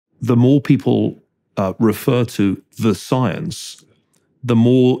the more people refer to the science, the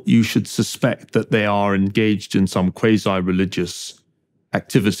more you should suspect that they are engaged in some quasi-religious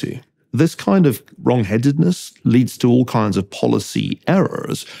activity. This kind of wrong-headedness leads to all kinds of policy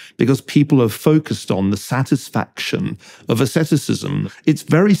errors because people are focused on the satisfaction of asceticism. It's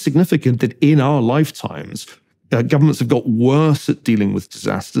very significant that in our lifetimes, governments have got worse at dealing with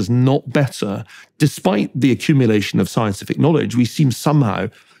disasters, not better. Despite the accumulation of scientific knowledge, we seem somehow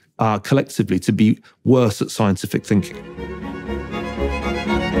collectively to be worse at scientific thinking.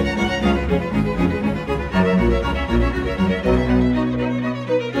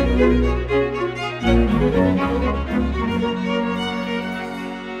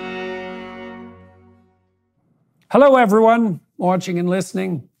 Hello, everyone watching and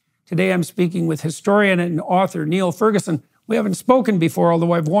listening. Today I'm speaking with historian and author Niall Ferguson. We haven't spoken before,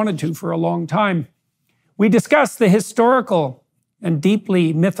 although I've wanted to for a long time. We discuss the historical and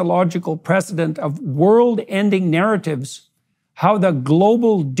deeply mythological precedent of world-ending narratives, how the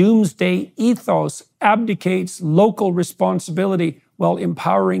global doomsday ethos abdicates local responsibility while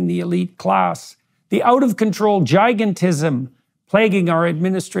empowering the elite class, the out-of-control gigantism plaguing our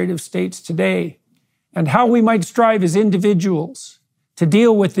administrative states today, and how we might strive as individuals to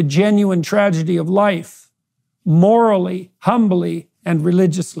deal with the genuine tragedy of life, morally, humbly, and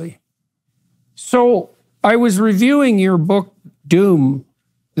religiously. So I was reviewing your book, Doom,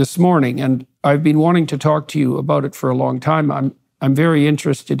 this morning, and I've been wanting to talk to you about it for a long time. I'm very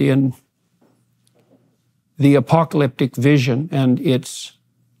interested in the apocalyptic vision and its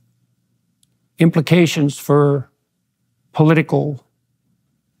implications for political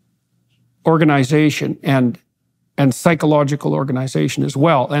organization and psychological organization as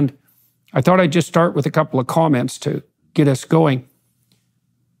well. And I thought I'd just start with a couple of comments to get us going.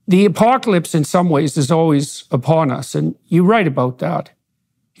 The apocalypse in some ways is always upon us, and you write about that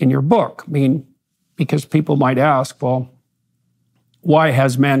in your book. I mean, because people might ask, well, why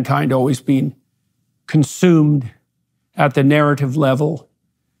has mankind always been consumed at the narrative level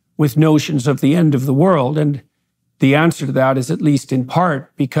with notions of the end of the world? And the answer to that is at least in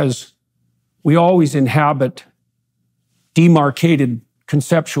part because we always inhabit demarcated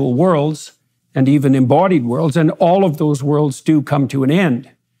conceptual worlds and even embodied worlds, and all of those worlds do come to an end.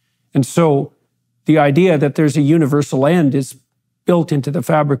 And so the idea that there's a universal end is built into the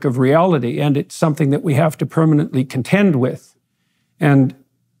fabric of reality, and it's something that we have to permanently contend with. And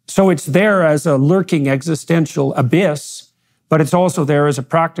so it's there as a lurking existential abyss, but it's also there as a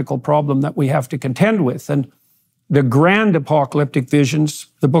practical problem that we have to contend with. And the grand apocalyptic visions,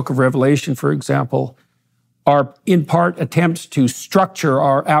 the Book of Revelation, for example, are in part attempts to structure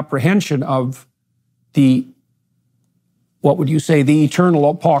our apprehension of the, what would you say, the eternal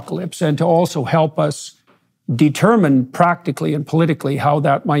apocalypse, and to also help us determine practically and politically how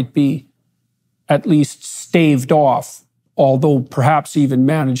that might be at least staved off, although perhaps even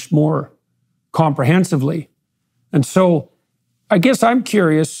managed more comprehensively. And so I guess I'm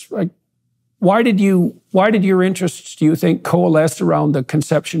curious, why did your interests, do you think, coalesce around the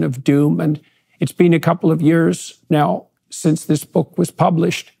conception of doom? And it's been a couple of years now since this book was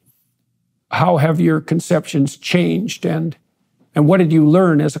published. How have your conceptions changed? And what did you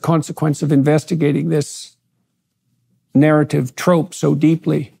learn as a consequence of investigating this narrative trope so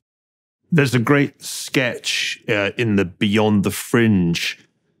deeply? There's a great sketch in the Beyond the Fringe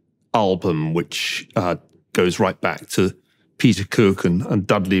album, which goes right back to Peter Cook and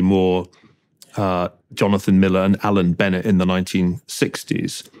Dudley Moore, Jonathan Miller and Alan Bennett in the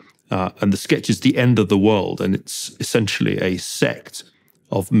 1960s. And the sketch is The End of the World, and it's essentially a sect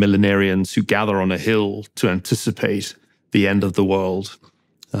of millenarians who gather on a hill to anticipate the end of the world.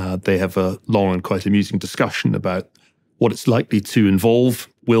 They have a long and quite amusing discussion about what it's likely to involve.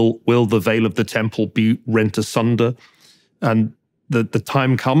 Will the veil of the temple be rent asunder? And the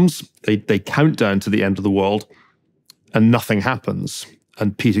time comes, they count down to the end of the world, and nothing happens.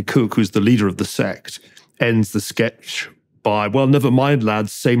 And Peter Cook, who's the leader of the sect, ends the sketch by, well, never mind,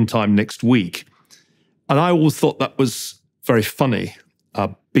 lads, same time next week. And I always thought that was very funny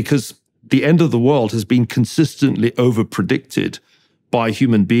because the end of the world has been consistently over-predicted by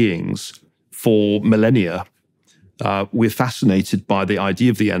human beings for millennia. We're fascinated by the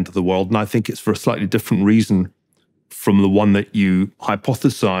idea of the end of the world, and I think it's for a slightly different reason from the one that you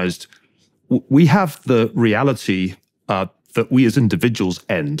hypothesized. We have the reality that we as individuals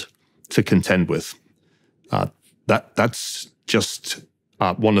end to contend with. That's just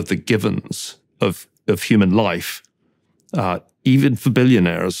one of the givens of human life. Even for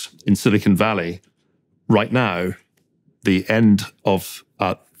billionaires in Silicon Valley, right now, the end of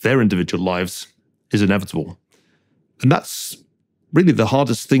their individual lives is inevitable. And that's really the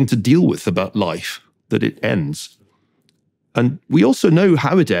hardest thing to deal with about life, that it ends. And we also know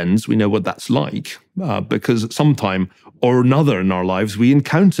how it ends. We know what that's like, because at some time or another in our lives, we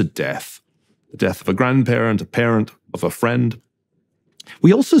encountered death, the death of a grandparent, a parent, of a friend.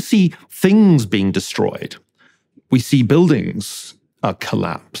 We also see things being destroyed. We see buildings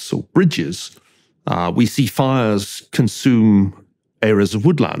collapse or bridges. We see fires consume areas of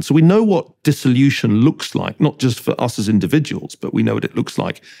woodland. So we know what dissolution looks like, not just for us as individuals, but we know what it looks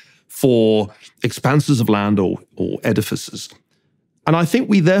like for expanses of land or edifices. And I think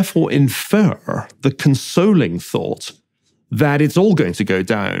we therefore infer the consoling thought that it's all going to go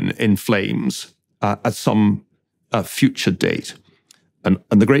down in flames at some future date. And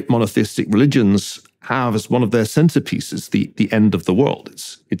the great monotheistic religions have as one of their centerpieces the end of the world.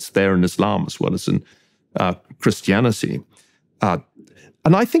 It's there in Islam as well as in Christianity.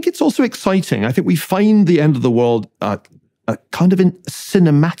 And I think it's also exciting. I think we find the end of the world a kind of a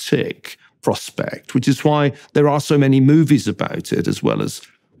cinematic prospect, which is why there are so many movies about it as well as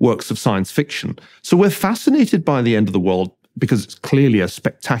works of science fiction. So we're fascinated by the end of the world because it's clearly a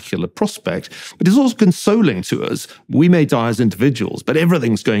spectacular prospect, but it's also consoling to us. We may die as individuals, but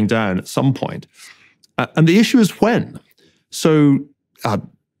everything's going down at some point. And the issue is when. So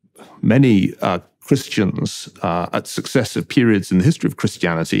many Christians at successive periods in the history of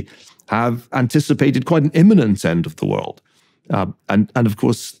Christianity have anticipated quite an imminent end of the world. And of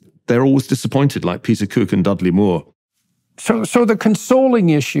course, they're always disappointed, like Peter Cook and Dudley Moore. So the consoling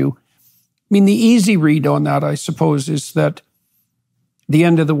issue, I mean, the easy read on that, I suppose, is that the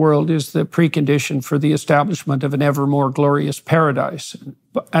end of the world is the precondition for the establishment of an ever more glorious paradise.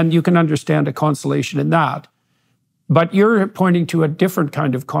 And you can understand a consolation in that. But you're pointing to a different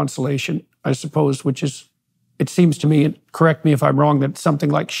kind of consolation, I suppose, which is, it seems to me, and correct me if I'm wrong, that something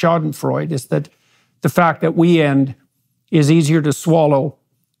like Schadenfreude is that the fact that we end is easier to swallow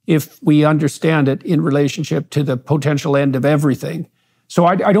if we understand it in relationship to the potential end of everything. So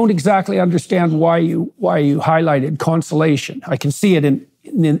I don't exactly understand why you highlighted consolation. I can see it in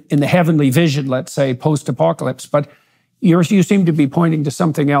the heavenly vision, let's say, post-apocalypse, but you seem to be pointing to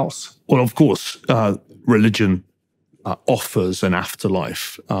something else. Well, of course, religion offers an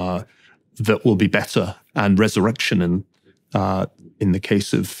afterlife that will be better, and resurrection in the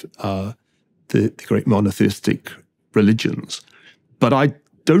case of the great monotheistic religions. But I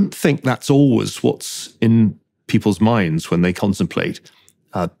don't think that's always what's in people's minds when they contemplate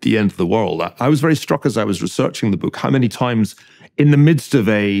the end of the world. I was very struck as I was researching the book how many times in the midst of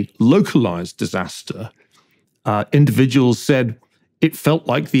a localized disaster, individuals said it felt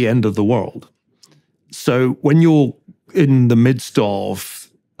like the end of the world. So when you're in the midst of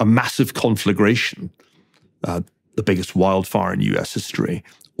a massive conflagration, the biggest wildfire in US history,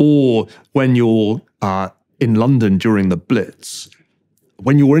 or when you're in London during the Blitz,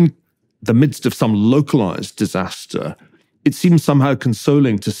 when you're in the midst of some localized disaster, it seems somehow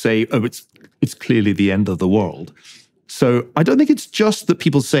consoling to say, oh, it's clearly the end of the world. So I don't think it's just that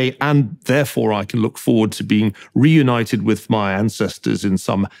people say, and therefore I can look forward to being reunited with my ancestors in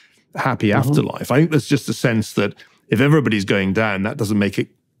some happy afterlife. I think there's just a sense that if everybody's going down, that doesn't make it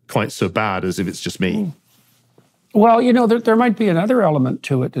quite so bad as if it's just me. Well, you know, there might be another element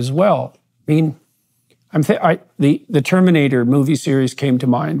to it as well. I mean, the Terminator movie series came to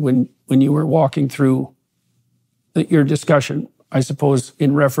mind when you were walking through your discussion, I suppose,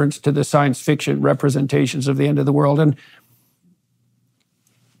 in reference to the science fiction representations of the end of the world. And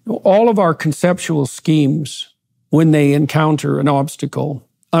all of our conceptual schemes, when they encounter an obstacle,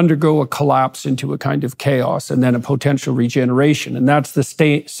 undergo a collapse into a kind of chaos and then a potential regeneration. And that's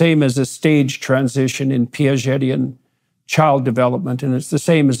the same as a stage transition in Piagetian child development. And it's the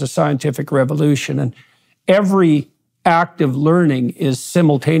same as the scientific revolution. And every act of learning is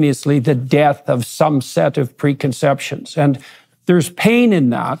simultaneously the death of some set of preconceptions. And there's pain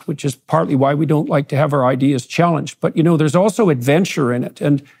in that, which is partly why we don't like to have our ideas challenged. But, you know, there's also adventure in it.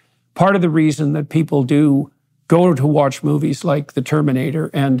 And part of the reason that people do go to watch movies like The Terminator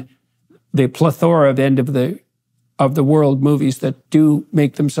and the plethora of end of the world movies that do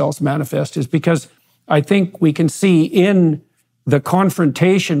make themselves manifest is because I think we can see in the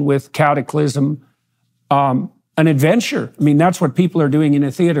confrontation with cataclysm an adventure. I mean, that's what people are doing in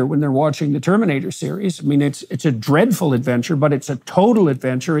a theater when they're watching the Terminator series. I mean, it's a dreadful adventure, but it's a total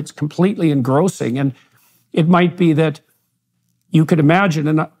adventure. It's completely engrossing. And it might be that you could imagine,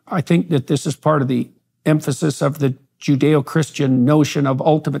 and I think that this is part of the emphasis of the Judeo-Christian notion of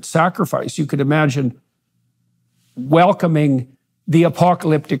ultimate sacrifice. You could imagine welcoming the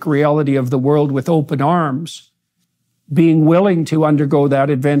apocalyptic reality of the world with open arms, being willing to undergo that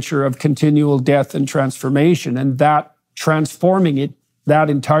adventure of continual death and transformation. And that transforming that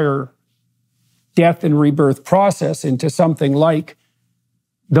entire death and rebirth process into something like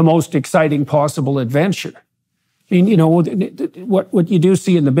the most exciting possible adventure. I mean, what you do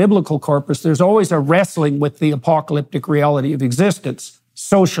see in the biblical corpus, there's always a wrestling with the apocalyptic reality of existence,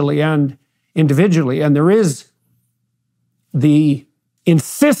 socially and individually. And there is the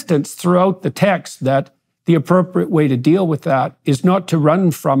insistence throughout the text that the appropriate way to deal with that is not to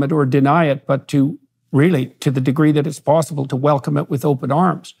run from it or deny it, but to really, to the degree that it's possible, to welcome it with open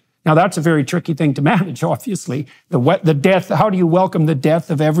arms. Now, that's a very tricky thing to manage, obviously. The death, how do you welcome the death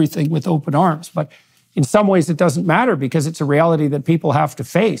of everything with open arms? But in some ways, it doesn't matter because it's a reality that people have to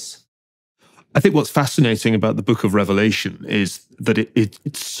face. I think what's fascinating about the book of Revelation is that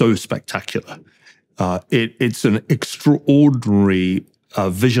it's so spectacular. It's an extraordinary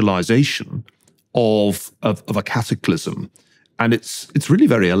visualization of a cataclysm. And it's really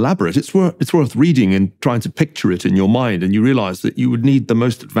very elaborate. It's worth reading and trying to picture it in your mind. And you realize that you would need the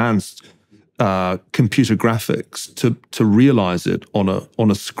most advanced computer graphics to realize it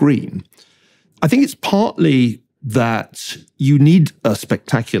on a screen. I think it's partly that you need a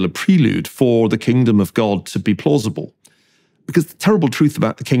spectacular prelude for the kingdom of God to be plausible. Because the terrible truth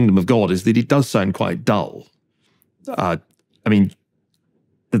about the kingdom of God is that it does sound quite dull. I mean,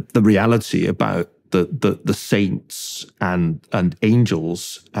 the reality about the saints and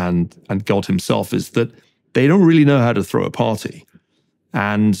angels and God himself is that they don't really know how to throw a party.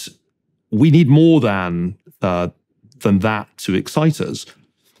 And we need more than that to excite us.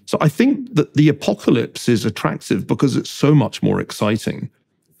 So I think that the apocalypse is attractive because it's so much more exciting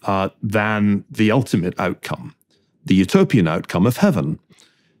than the ultimate outcome, the utopian outcome of heaven.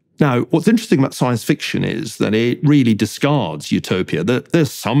 Now, what's interesting about science fiction is that it really discards utopia.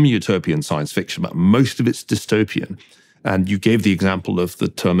 There's some utopian science fiction, but most of it's dystopian. And you gave the example of the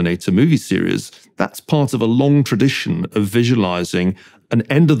Terminator movie series. That's part of a long tradition of visualizing an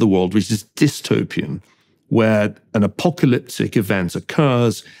end of the world which is dystopian, where an apocalyptic event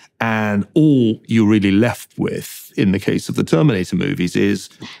occurs and all you're really left with, in the case of the Terminator movies, is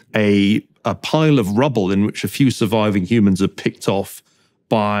a pile of rubble in which a few surviving humans are picked off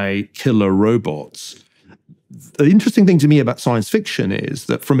by killer robots. The interesting thing to me about science fiction is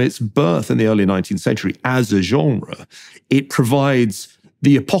that from its birth in the early 19th century as a genre, it provides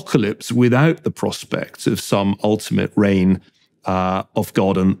the apocalypse without the prospect of some ultimate reign of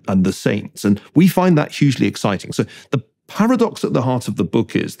God and the saints. And we find that hugely exciting. So the paradox at the heart of the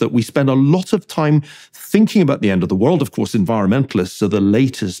book is that we spend a lot of time thinking about the end of the world. Of course, environmentalists are the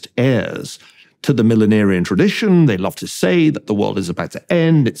latest heirs to the millenarian tradition. They love to say that the world is about to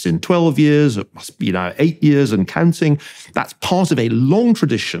end. It's in 12 years. It must be now 8 years and counting. That's part of a long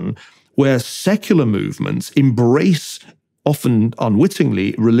tradition where secular movements embrace, often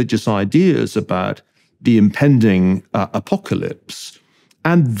unwittingly, religious ideas about the impending apocalypse.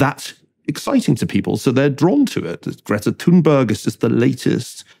 And that's exciting to people, so they're drawn to it. Greta Thunberg is just the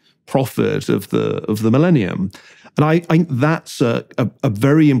latest prophet of the millennium. And I think that's a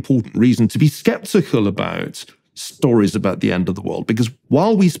very important reason to be skeptical about stories about the end of the world, because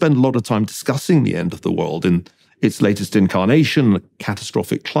while we spend a lot of time discussing the end of the world in its latest incarnation, a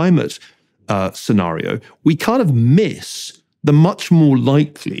catastrophic climate scenario, we kind of miss the much more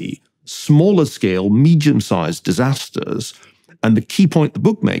likely smaller scale, medium-sized disasters. And the key point the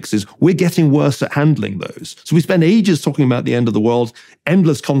book makes is we're getting worse at handling those. So we spend ages talking about the end of the world,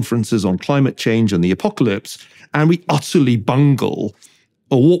 endless conferences on climate change and the apocalypse, and we utterly bungle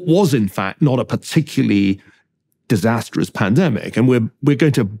what was in fact not a particularly disastrous pandemic. And we're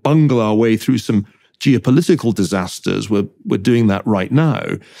going to bungle our way through some geopolitical disasters. We're doing that right now.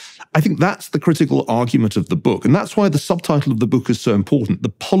 I think that's the critical argument of the book. And that's why the subtitle of the book is so important, The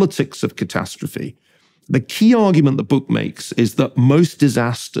Politics of Catastrophe. The key argument the book makes is that most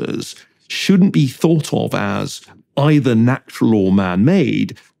disasters shouldn't be thought of as either natural or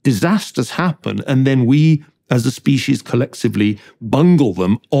man-made. Disasters happen, and then we, as a species, collectively bungle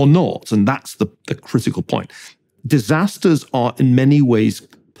them or not. And that's the critical point. Disasters are in many ways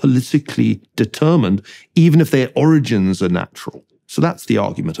politically determined, even if their origins are natural. So that's the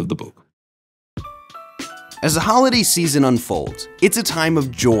argument of the book. As the holiday season unfolds, it's a time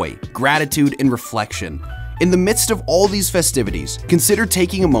of joy, gratitude, and reflection. In the midst of all these festivities, consider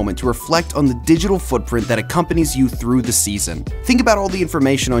taking a moment to reflect on the digital footprint that accompanies you through the season. Think about all the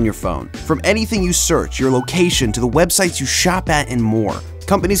information on your phone, from anything you search, your location, to the websites you shop at, and more.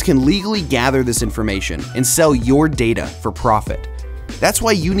 Companies can legally gather this information and sell your data for profit. That's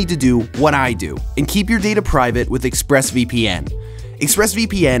why you need to do what I do and keep your data private with ExpressVPN.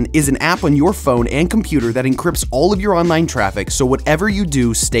 ExpressVPN is an app on your phone and computer that encrypts all of your online traffic so whatever you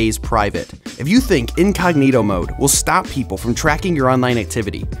do stays private. If you think incognito mode will stop people from tracking your online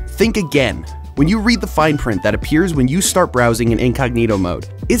activity, think again. When you read the fine print that appears when you start browsing in incognito mode,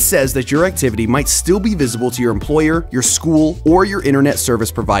 it says that your activity might still be visible to your employer, your school, or your internet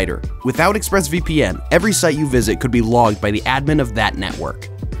service provider. Without ExpressVPN, every site you visit could be logged by the admin of that network.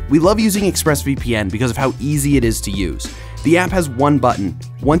 We love using ExpressVPN because of how easy it is to use. The app has one button.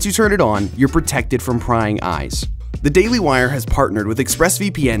 Once you turn it on, you're protected from prying eyes. The Daily Wire has partnered with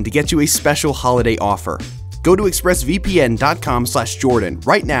ExpressVPN to get you a special holiday offer. Go to expressvpn.com/Jordan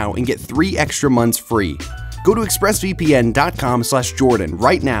right now and get 3 extra months free. Go to expressvpn.com/Jordan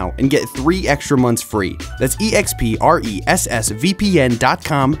right now and get 3 extra months free. That's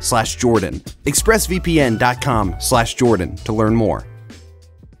expressvpn.com/Jordan. expressvpn.com/Jordan to learn more.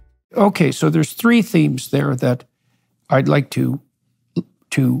 Okay, so there's 3 themes there that I'd like to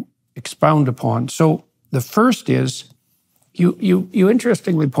expound upon. So the first is, you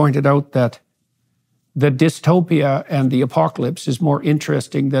interestingly pointed out that the dystopia and the apocalypse is more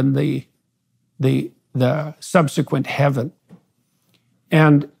interesting than the subsequent heaven.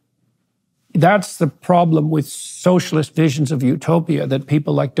 And that's the problem with socialist visions of utopia that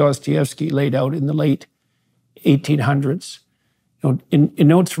people like Dostoevsky laid out in the late 1800s. In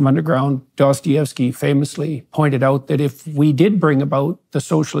Notes from Underground, Dostoevsky famously pointed out that if we did bring about the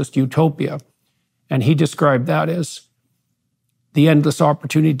socialist utopia, and he described that as the endless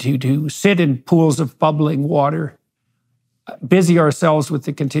opportunity to sit in pools of bubbling water, busy ourselves with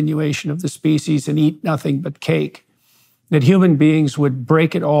the continuation of the species and eat nothing but cake, that human beings would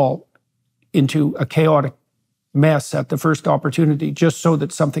break it all into a chaotic mess at the first opportunity just so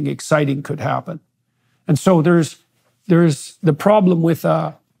that something exciting could happen. And so there's the problem with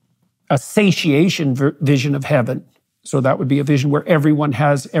a satiation vision of heaven. So that would be a vision where everyone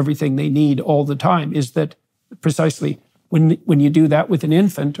has everything they need all the time, is that precisely when you do that with an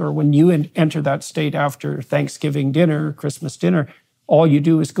infant, or when you enter that state after Thanksgiving dinner, Christmas dinner, all you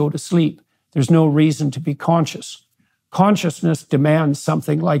do is go to sleep. There's no reason to be conscious. Consciousness demands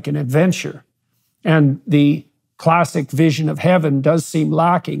something like an adventure. And the classic vision of heaven does seem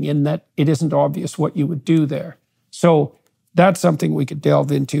lacking in that it isn't obvious what you would do there. So that's something we could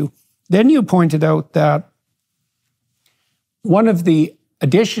delve into. Then you pointed out that one of the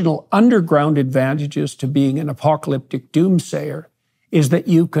additional underground advantages to being an apocalyptic doomsayer is that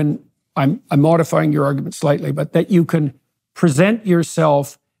you can, I'm modifying your argument slightly, but that you can present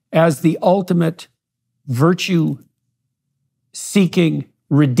yourself as the ultimate virtue-seeking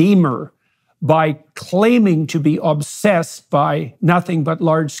redeemer by claiming to be obsessed by nothing but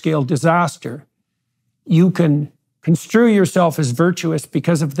large-scale disaster. You can construe yourself as virtuous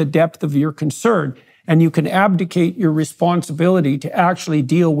because of the depth of your concern, and you can abdicate your responsibility to actually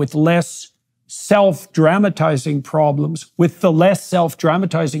deal with less self-dramatizing problems, with the less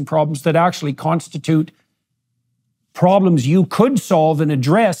self-dramatizing problems that actually constitute problems you could solve and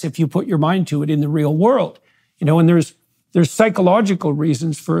address if you put your mind to it in the real world. And there's psychological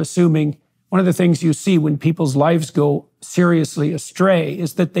reasons for assuming one of the things you see when people's lives go seriously astray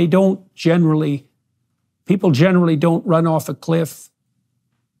is that people generally don't run off a cliff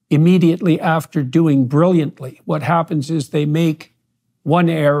immediately after doing brilliantly. What happens is they make one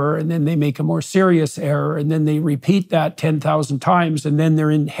error, and then they make a more serious error, and then they repeat that 10,000 times, and then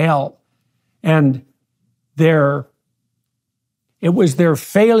they're in hell. And it was their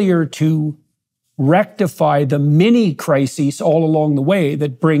failure to rectify the mini crises all along the way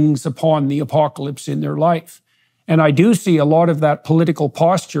that brings upon the apocalypse in their life. And I do see a lot of that political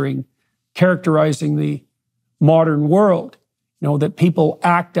posturing characterizing the modern world, that people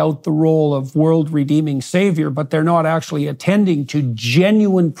act out the role of world-redeeming savior, but they're not actually attending to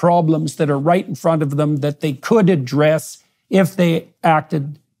genuine problems that are right in front of them that they could address if they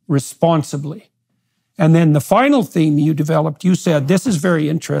acted responsibly. And then the final theme you developed, you said, this is very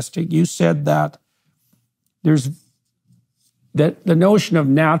interesting, you said that that the notion of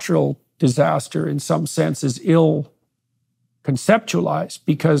natural disaster in some sense is ill conceptualized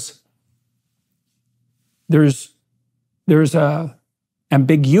because there's a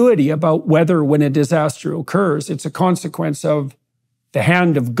ambiguity about whether when a disaster occurs, it's a consequence of the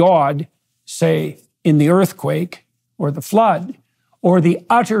hand of God, say in the earthquake or the flood, or the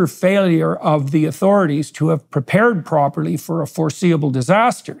utter failure of the authorities to have prepared properly for a foreseeable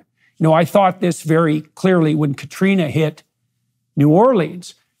disaster. I thought this very clearly when Katrina hit New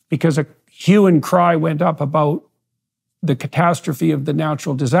Orleans, because a hue and cry went up about the catastrophe of the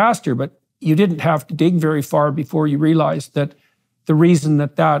natural disaster, but you didn't have to dig very far before you realized that the reason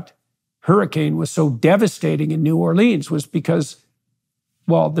that hurricane was so devastating in New Orleans was because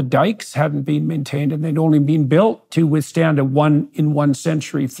well, the dikes hadn't been maintained and they'd only been built to withstand a 1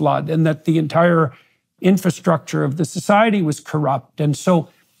 century flood, and that the entire infrastructure of the society was corrupt. And so,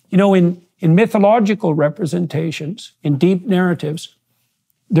 in mythological representations, in deep narratives,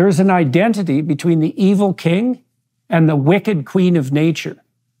 there is an identity between the evil king and the wicked queen of nature.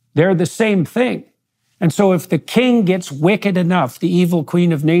 They're the same thing. And so if the king gets wicked enough, the evil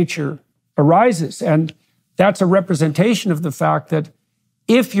queen of nature arises. And that's a representation of the fact that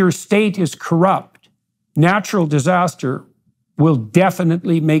if your state is corrupt, natural disaster will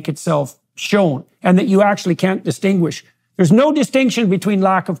definitely make itself shown, and that you actually can't distinguish. There's no distinction between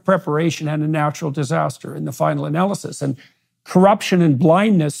lack of preparation and a natural disaster in the final analysis. And corruption and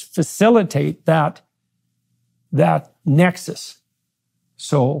blindness facilitate that nexus.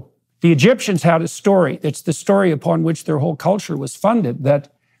 So the Egyptians had a story. It's the story upon which their whole culture was funded,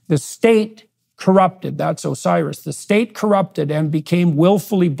 that the state corrupted. That's Osiris. The state corrupted and became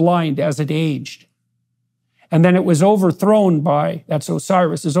willfully blind as it aged. And then it was overthrown by, that's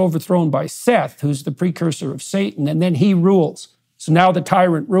Osiris, is overthrown by Seth, who's the precursor of Satan, and then he rules. So now the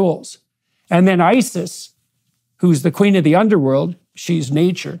tyrant rules. And then Isis, who's the queen of the underworld, she's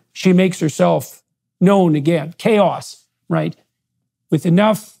nature, she makes herself known again. Chaos, right? With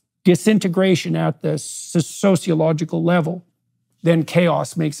enough disintegration at the sociological level, then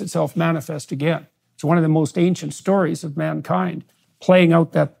chaos makes itself manifest again. It's one of the most ancient stories of mankind, playing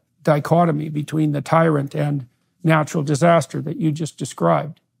out that dichotomy between the tyrant and natural disaster that you just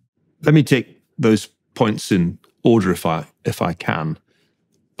described. Let me take those points in order if I can.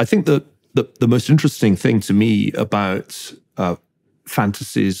 I think that the most interesting thing to me about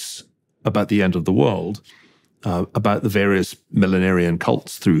fantasies about the end of the world, about the various millenarian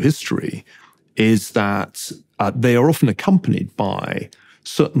cults through history, is that they are often accompanied by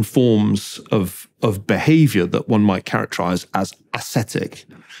certain forms of behavior that one might characterize as ascetic.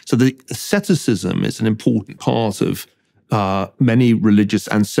 So the asceticism is an important part of many religious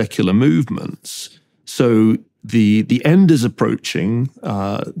and secular movements. So the end is approaching,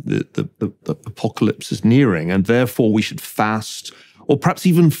 the apocalypse is nearing, and therefore we should fast or perhaps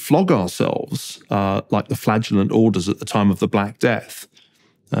even flog ourselves like the flagellant orders at the time of the Black Death.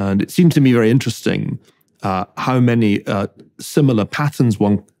 And it seemed to me very interesting how many similar patterns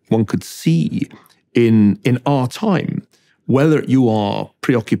one could see in our time, whether you are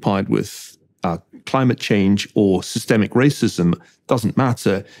preoccupied with climate change or systemic racism, doesn't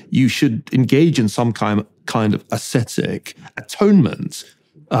matter. You should engage in some kind of ascetic atonement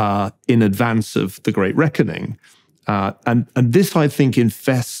in advance of the Great Reckoning. And this, I think,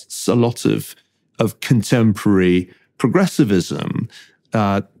 infests a lot of contemporary progressivism,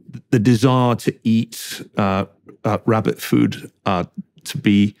 the desire to eat rabbit food, to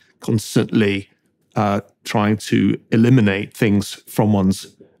be constantly trying to eliminate things from one's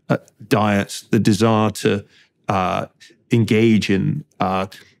diet, the desire to engage in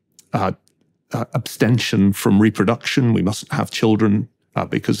abstention from reproduction. We mustn't have children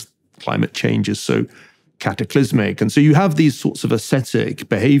because climate change is so cataclysmic. And so you have these sorts of ascetic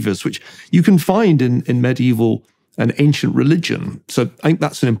behaviors, which you can find in medieval and ancient religion. So I think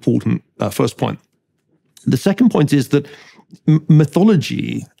that's an important first point. The second point is that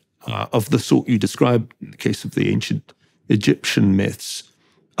mythology of the sort you described in the case of the ancient Egyptian myths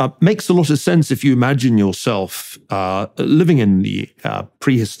makes a lot of sense if you imagine yourself living in the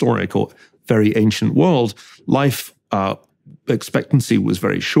prehistoric or very ancient world. Life expectancy was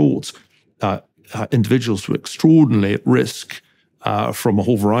very short. Individuals were extraordinarily at risk from a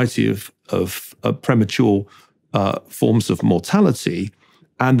whole variety of premature forms of mortality.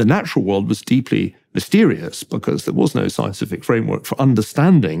 And the natural world was deeply mysterious because there was no scientific framework for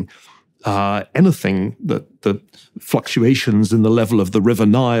understanding anything, that the fluctuations in the level of the River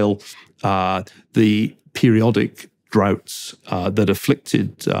Nile, the periodic droughts that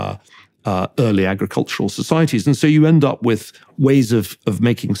afflicted early agricultural societies. And so you end up with ways of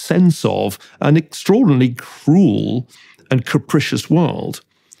making sense of an extraordinarily cruel and capricious world.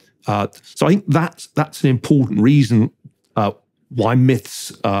 So I think that's an important reason why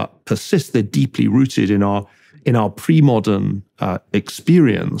myths persist. They're deeply rooted in our pre-modern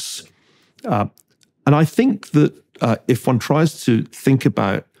experience. And I think that if one tries to think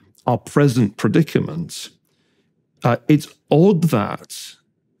about our present predicament, it's odd that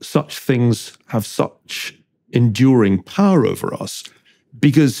such things have such enduring power over us,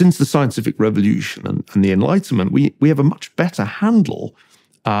 because since the scientific revolution and the Enlightenment, we have a much better handle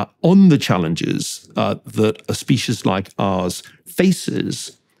on the challenges that a species like ours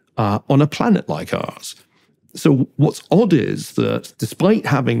faces on a planet like ours. So what's odd is that despite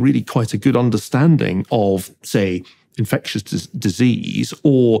having really quite a good understanding of, say, infectious disease,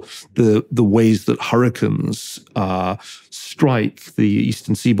 or the ways that hurricanes strike the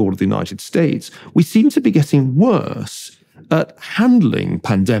eastern seaboard of the United States, we seem to be getting worse at handling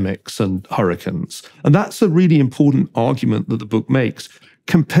pandemics and hurricanes. And that's a really important argument that the book makes.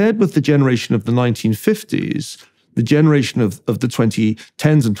 Compared with the generation of the 1950s, the generation of the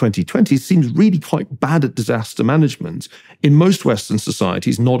 2010s and 2020s seems really quite bad at disaster management in most Western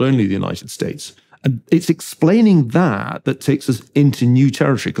societies, not only the United States. And it's explaining that takes us into new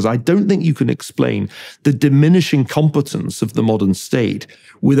territory, because I don't think you can explain the diminishing competence of the modern state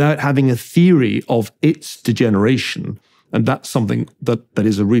without having a theory of its degeneration. And that's something that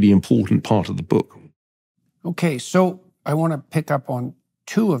is a really important part of the book. Okay, so I want to pick up on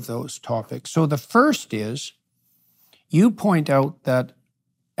two of those topics. So the first is, you point out that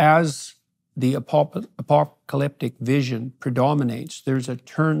as the apocalyptic vision predominates, there's a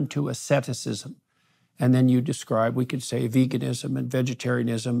turn to asceticism. And then you describe, we could say, veganism and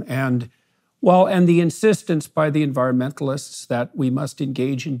vegetarianism and the insistence by the environmentalists that we must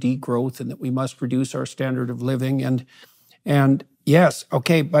engage in degrowth and that we must reduce our standard of living. And yes,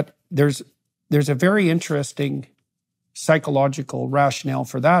 okay, but there's a very interesting psychological rationale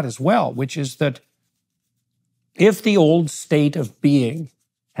for that as well, which is that if the old state of being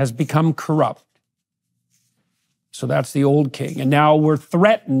has become corrupt, so that's the old king, and now we're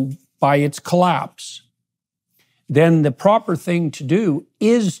threatened by its collapse, then the proper thing to do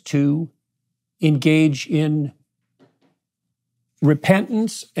is to engage in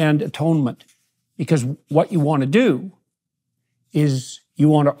repentance and atonement. Because what you want to do is you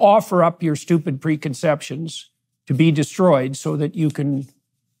want to offer up your stupid preconceptions to be destroyed so that you can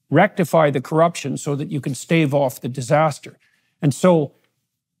rectify the corruption, so that you can stave off the disaster. And so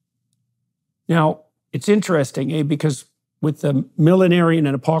now it's interesting, because with the millenarian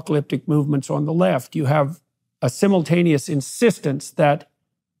and apocalyptic movements on the left, you have a simultaneous insistence that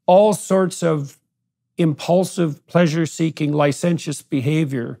all sorts of impulsive, pleasure-seeking, licentious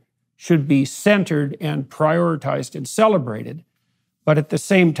behavior should be centered and prioritized and celebrated. But at the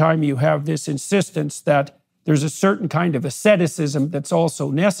same time, you have this insistence that there's a certain kind of asceticism that's also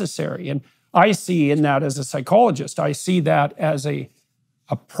necessary. And I see in that, as a psychologist, I see that as a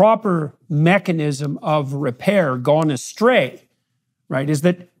proper mechanism of repair gone astray, right? Is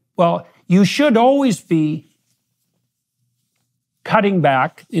that, well, you should always be cutting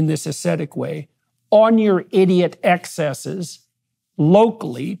back in this ascetic way on your idiot excesses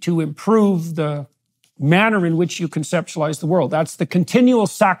locally to improve the manner in which you conceptualize the world. That's the continual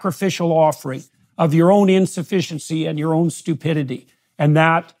sacrificial offering of your own insufficiency and your own stupidity. And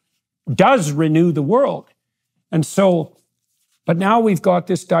that does renew the world. And so, but now we've got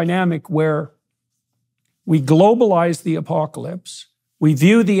this dynamic where we globalize the apocalypse, we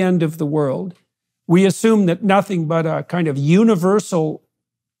view the end of the world, we assume that nothing but a kind of universal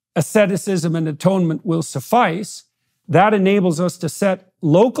asceticism and atonement will suffice. That enables us to set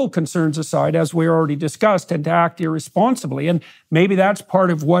local concerns aside, as we already discussed, and to act irresponsibly. And maybe that's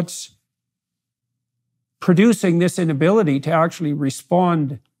part of what's producing this inability to actually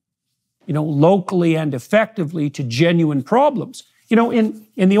respond, locally and effectively to genuine problems. In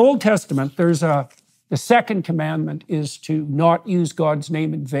the Old Testament, there's the second commandment is to not use God's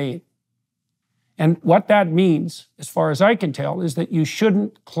name in vain. And what that means, as far as I can tell, is that you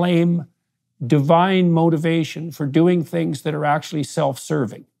shouldn't claim divine motivation for doing things that are actually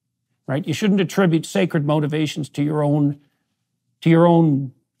self-serving, right? You shouldn't attribute sacred motivations to your own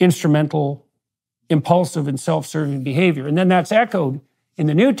instrumental, impulsive, and self-serving behavior. And then that's echoed in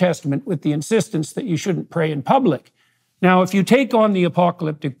the New Testament with the insistence that you shouldn't pray in public. Now, if you take on the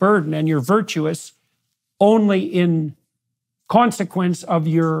apocalyptic burden and you're virtuous only in consequence of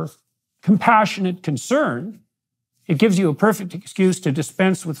your compassionate concern, it gives you a perfect excuse to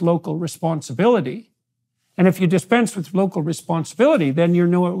dispense with local responsibility. And if you dispense with local responsibility, then you're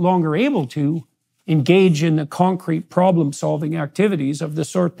no longer able to engage in the concrete problem-solving activities of the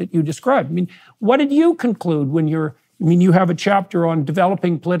sort that you described. What did you conclude when you have a chapter on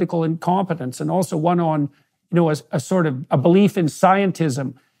developing political incompetence and also one on, a sort of a belief in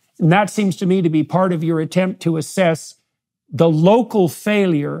scientism. And that seems to me to be part of your attempt to assess the local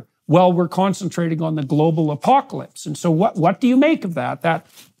failure while we're concentrating on the global apocalypse. And so what do you make of that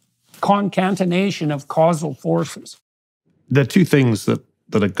concatenation of causal forces? There are two things that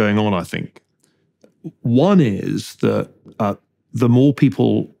are going on, I think. One is that the more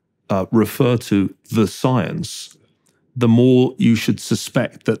people refer to the science, the more you should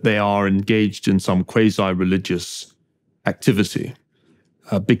suspect that they are engaged in some quasi-religious activity.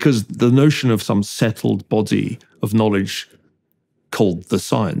 Because the notion of some settled body of knowledge called the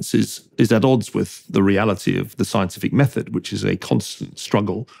science is at odds with the reality of the scientific method, which is a constant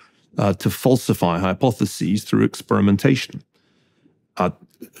struggle to falsify hypotheses through experimentation.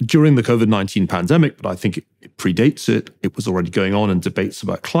 During the COVID-19 pandemic, but I think it predates it was already going on in debates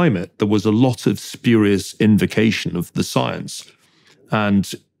about climate, there was a lot of spurious invocation of the science.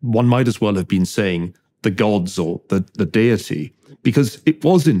 And one might as well have been saying the gods or the deity, because it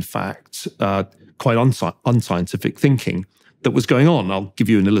was, in fact, quite unscientific thinking that was going on. I'll give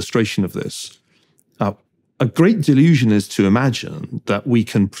you an illustration of this. A great delusion is to imagine that we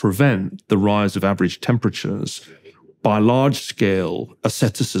can prevent the rise of average temperatures by large-scale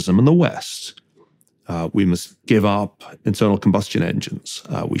asceticism in the West. We must give up internal combustion engines.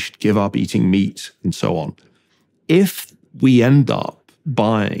 We should give up eating meat, and so on. If we end up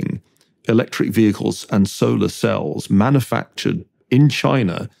buying electric vehicles and solar cells manufactured in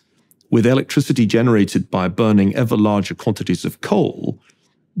China with electricity generated by burning ever larger quantities of coal,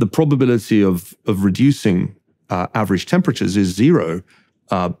 the probability of reducing average temperatures is zero,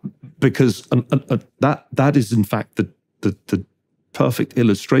 because that is in fact the perfect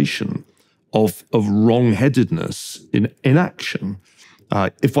illustration of wrong-headedness in action.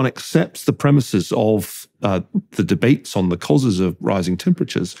 If one accepts the premises of the debates on the causes of rising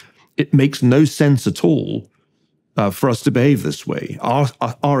temperatures, it makes no sense at all for us to behave this way.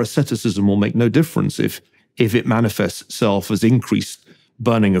 Our asceticism will make no difference if it manifests itself as increased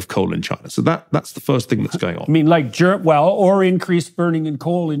burning of coal in China. So that's the first thing that's going on. I mean, or increased burning in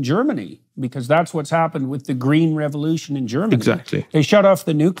coal in Germany, because that's what's happened with the Green Revolution in Germany. Exactly. They shut off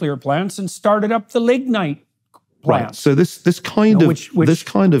the nuclear plants and started up the lignite plants. Right. So this kind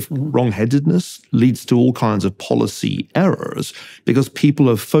of wrong-headedness leads to all kinds of policy errors, because people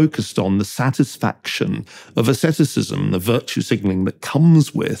are focused on the satisfaction of asceticism, the virtue signaling that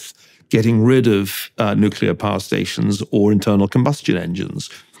comes with getting rid of nuclear power stations or internal combustion engines.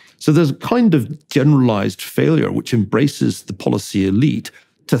 So there's a kind of generalized failure which embraces the policy elite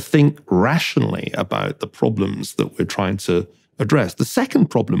to think rationally about the problems that we're trying to address. The second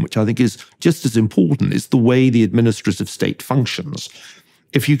problem, which I think is just as important, is the way the administrative state functions.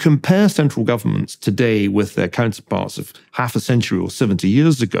 If you compare central governments today with their counterparts of half a century or 70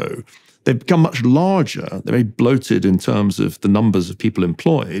 years ago, they've become much larger. They're very bloated in terms of the numbers of people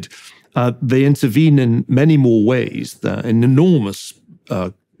employed. They intervene in many more ways. There's an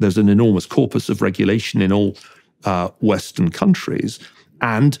enormous corpus of regulation in all Western countries.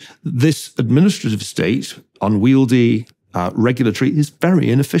 And this administrative state, unwieldy, regulatory, is very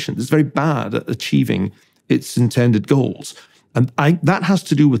inefficient. It's very bad at achieving its intended goals. And that has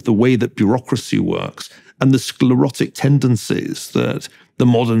to do with the way that bureaucracy works and the sclerotic tendencies that the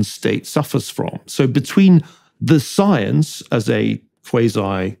modern state suffers from. So between the science as a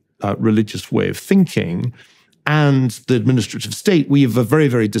quasi-religious way of thinking and the administrative state, we have a very,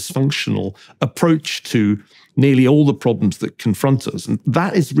 very dysfunctional approach to nearly all the problems that confront us. And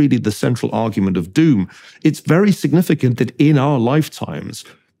that is really the central argument of doom. It's very significant that in our lifetimes,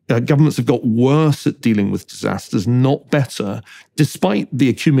 governments have got worse at dealing with disasters, not better. Despite the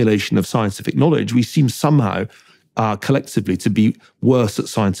accumulation of scientific knowledge, we seem somehow collectively to be worse at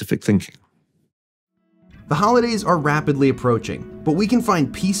scientific thinking. The holidays are rapidly approaching, but we can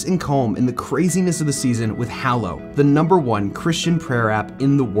find peace and calm in the craziness of the season with Hallow, the #1 Christian prayer app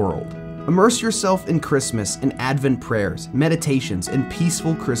in the world. Immerse yourself in Christmas in Advent prayers, meditations, and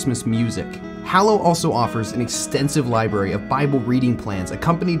peaceful Christmas music. Hallow also offers an extensive library of Bible reading plans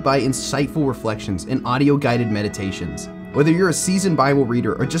accompanied by insightful reflections and audio-guided meditations. Whether you're a seasoned Bible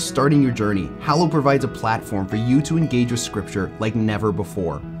reader or just starting your journey, Hallow provides a platform for you to engage with Scripture like never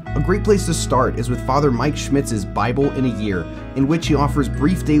before. A great place to start is with Father Mike Schmitz's Bible in a Year, in which he offers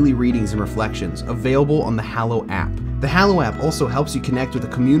brief daily readings and reflections available on the Hallow app. The Hallow app also helps you connect with a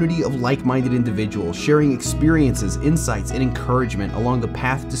community of like-minded individuals sharing experiences, insights, and encouragement along the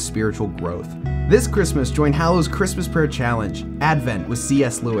path to spiritual growth. This Christmas, join Hallow's Christmas Prayer Challenge, Advent with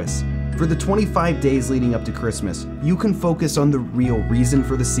C.S. Lewis. For the 25 days leading up to Christmas, you can focus on the real reason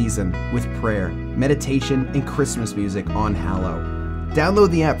for the season with prayer, meditation, and Christmas music on Hallow.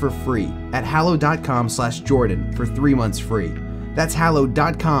 Download the app for free at hallow.com/Jordan for 3 months free. That's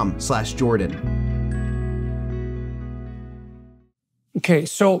hallow.com/Jordan. Okay,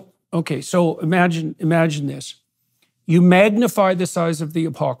 so imagine this. You magnify the size of the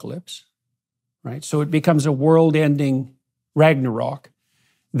apocalypse, right? So it becomes a world-ending Ragnarok.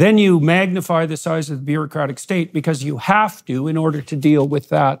 Then you magnify the size of the bureaucratic state because you have to in order to deal with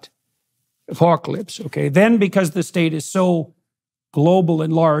that apocalypse, okay? Then because the state is so global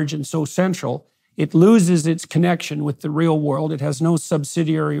and large and so central, it loses its connection with the real world. It has no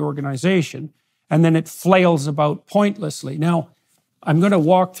subsidiary organization, and then it flails about pointlessly. Now, I'm going to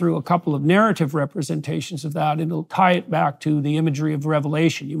walk through a couple of narrative representations of that, and it'll tie it back to the imagery of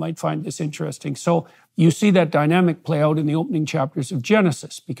Revelation. You might find this interesting. So you see that dynamic play out in the opening chapters of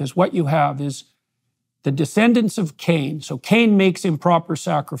Genesis, because what you have is the descendants of Cain. So Cain makes improper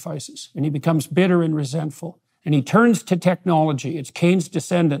sacrifices, and he becomes bitter and resentful, and he turns to technology. It's Cain's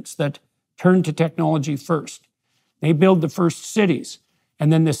descendants that turn to technology first. They build the first cities,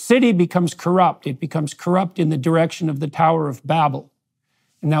 and then the city becomes corrupt. It becomes corrupt in the direction of the Tower of Babel.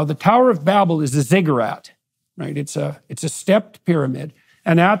 And now the Tower of Babel is a ziggurat, right? It's a stepped pyramid.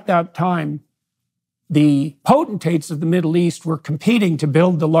 And at that time, the potentates of the Middle East were competing to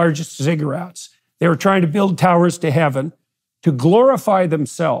build the largest ziggurats. They were trying to build towers to heaven to glorify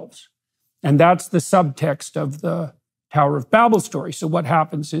themselves. And that's the subtext of the Tower of Babel story. So what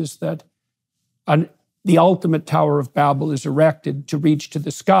happens is that the ultimate Tower of Babel is erected to reach to the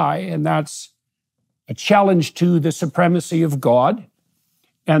sky, and that's a challenge to the supremacy of God.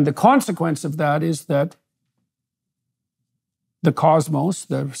 And the consequence of that is that the cosmos,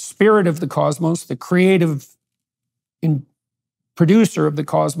 the spirit of the cosmos, the creative producer of the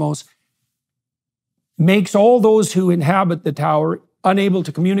cosmos, makes all those who inhabit the tower unable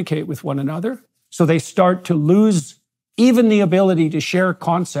to communicate with one another. So they start to lose even the ability to share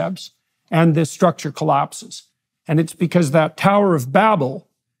concepts, and the structure collapses. And it's because that Tower of Babel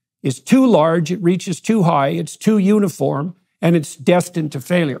is too large, it reaches too high, it's too uniform, and it's destined to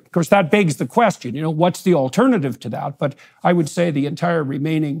failure. Of course, that begs the question, what's the alternative to that? But I would say the entire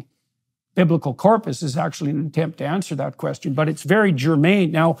remaining biblical corpus is actually an attempt to answer that question, but it's very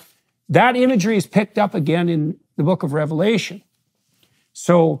germane. Now, that imagery is picked up again in the book of Revelation.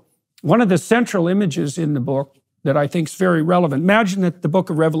 So one of the central images in the book that I think is very relevant, imagine that the book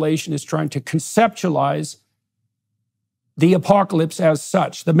of Revelation is trying to conceptualize the apocalypse as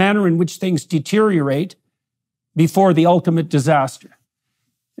such, the manner in which things deteriorate before the ultimate disaster.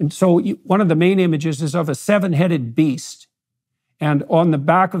 And so one of the main images is of a seven-headed beast. And on the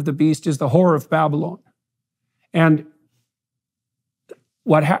back of the beast is the whore of Babylon. And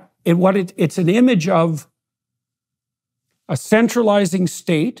it's an image of a centralizing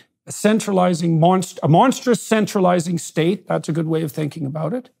state, a monstrous centralizing state, that's a good way of thinking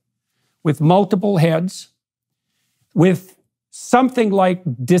about it, with multiple heads, with something like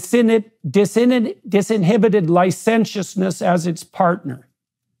disinhibited licentiousness as its partner.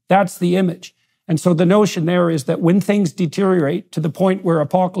 That's the image. And so the notion there is that when things deteriorate to the point where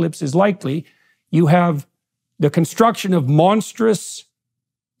apocalypse is likely, you have the construction of monstrous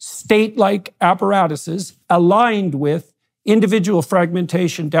state-like apparatuses aligned with individual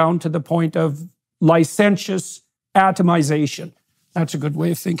fragmentation down to the point of licentious atomization. That's a good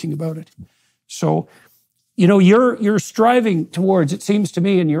way of thinking about it. So, you're striving towards, it seems to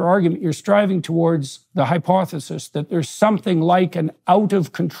me in your argument, you're striving towards the hypothesis that there's something like an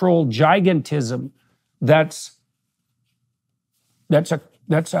out-of-control gigantism that's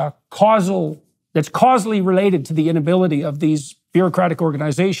causally related to the inability of these bureaucratic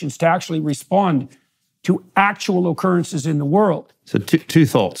organizations to actually respond to actual occurrences in the world. So two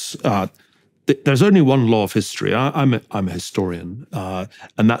thoughts. There's only one law of history. I'm a historian,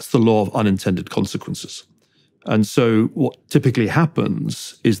 and that's the law of unintended consequences. And so what typically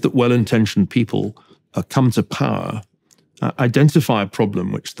happens is that well-intentioned people come to power, identify a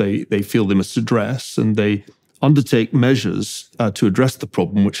problem which they feel they must address, and they undertake measures to address the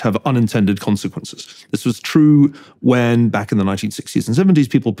problem which have unintended consequences. This was true when, back in the 1960s and 70s,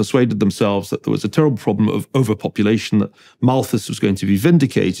 people persuaded themselves that there was a terrible problem of overpopulation, that Malthus was going to be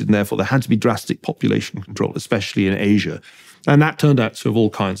vindicated, and therefore there had to be drastic population control, especially in Asia. And that turned out to have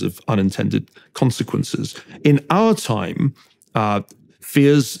all kinds of unintended consequences. In our time,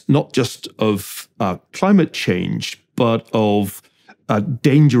 fears not just of climate change, but of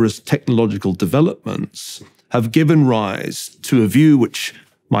dangerous technological developments have given rise to a view which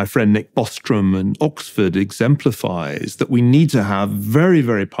my friend Nick Bostrom in Oxford exemplifies, that we need to have very,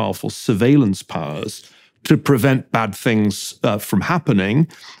 very powerful surveillance powers to prevent bad things from happening,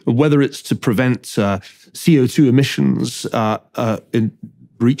 whether it's to prevent CO2 emissions in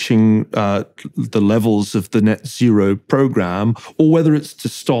reaching the levels of the net zero program, or whether it's to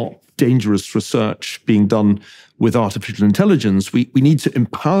stop dangerous research being done with artificial intelligence. We need to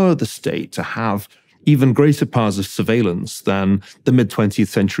empower the state to have even greater powers of surveillance than the mid-20th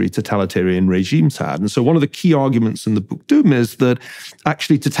century totalitarian regimes had. And so one of the key arguments in the book Doom is that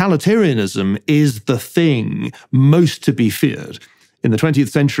actually totalitarianism is the thing most to be feared. In the 20th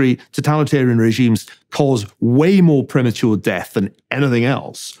century, totalitarian regimes cause way more premature death than anything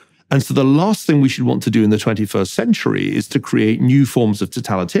else. And so the last thing we should want to do in the 21st century is to create new forms of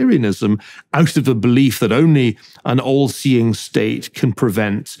totalitarianism out of the belief that only an all-seeing state can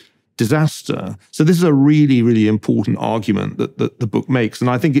prevent disaster. So this is a really, really important argument that the book makes. And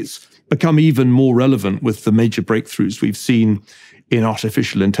I think it's become even more relevant with the major breakthroughs we've seen in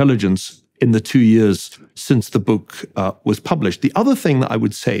artificial intelligence in the 2 years since the book was published. The other thing that I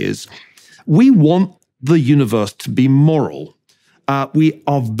would say is we want the universe to be moral. We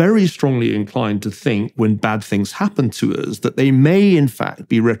are very strongly inclined to think when bad things happen to us that they may in fact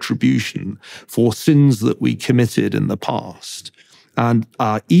be retribution for sins that we committed in the past. And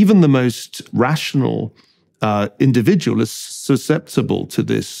even the most rational individual is susceptible to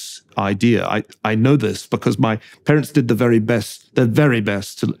this idea. I know this because my parents did their very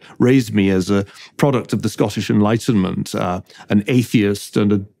best to raise me as a product of the Scottish Enlightenment, an atheist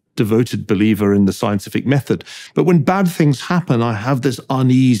and a devoted believer in the scientific method. But when bad things happen, I have this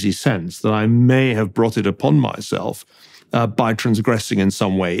uneasy sense that I may have brought it upon myself by transgressing in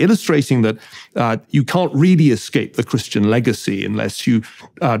some way, illustrating that you can't really escape the Christian legacy unless you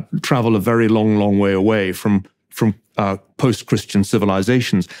travel a very long, long way away from post-Christian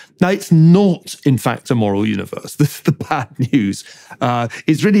civilizations. Now, it's not, in fact, a moral universe. This is the bad news.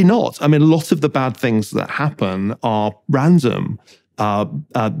 It's really not. I mean, a lot of the bad things that happen are random.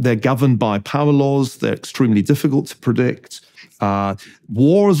 They're governed by power laws. They're extremely difficult to predict.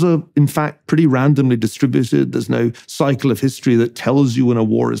 Wars are, in fact, pretty randomly distributed. There's no cycle of history that tells you when a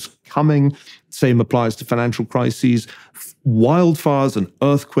war is coming. Same applies to financial crises. Wildfires and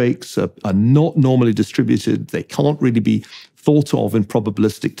earthquakes are not normally distributed. They can't really be thought of in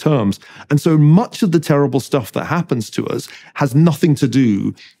probabilistic terms. And so much of the terrible stuff that happens to us has nothing to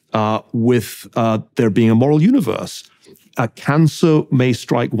do with there being a moral universe. Cancer may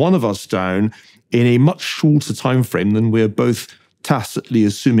strike one of us down in a much shorter time frame than we're both tacitly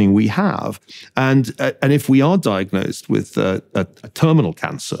assuming we have. And if we are diagnosed with a terminal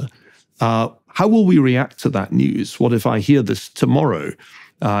cancer, how will we react to that news? What if I hear this tomorrow?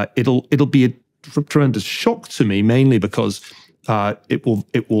 It'll be a tremendous shock to me, mainly because it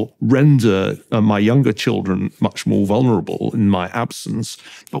will render my younger children much more vulnerable in my absence.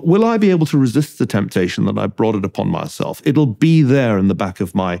 But will I be able to resist the temptation that I brought it upon myself? It'll be there in the back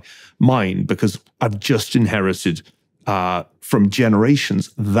of my mind because I've just inherited from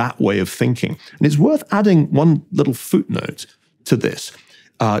generations that way of thinking. And it's worth adding one little footnote to this.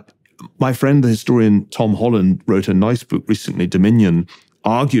 My friend, the historian Tom Holland, wrote a nice book recently, Dominion,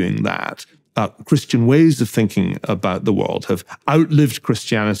 arguing that Christian ways of thinking about the world have outlived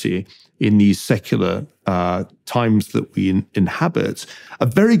Christianity in these secular times that we inhabit. A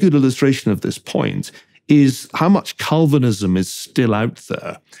very good illustration of this point is how much Calvinism is still out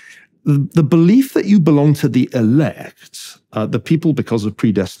there. The belief that you belong to the elect, the people because of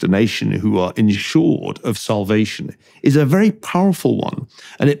predestination who are ensured of salvation, is a very powerful one.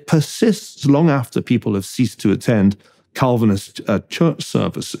 And it persists long after people have ceased to attend Calvinist church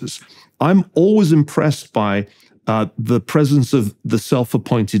services. I'm always impressed by the presence of the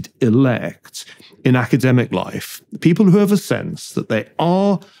self-appointed elect in academic life, people who have a sense that they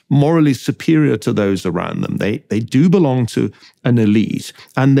are morally superior to those around them. They do belong to an elite,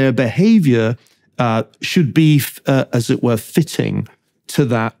 and their behavior should be, as it were, fitting to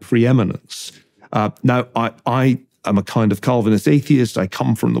that preeminence. Now, I am a kind of Calvinist atheist. I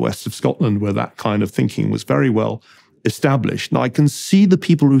come from the west of Scotland, where that kind of thinking was very well established. Now, I can see the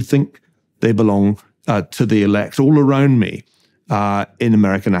people who think they belong to the elect all around me in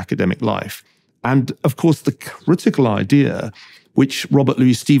American academic life. And of course, the critical idea, which Robert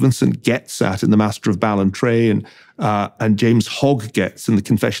Louis Stevenson gets at in The Master of Ballantrae and James Hogg gets in The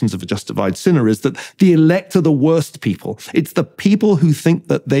Confessions of a Justified Sinner, is that the elect are the worst people. It's the people who think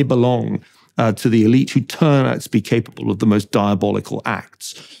that they belong to the elite who turn out to be capable of the most diabolical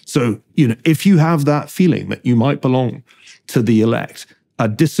acts. So, if you have that feeling that you might belong to the elect,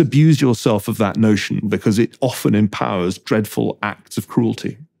 disabuse yourself of that notion because it often empowers dreadful acts of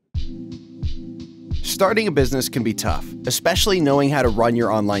cruelty. Starting a business can be tough, especially knowing how to run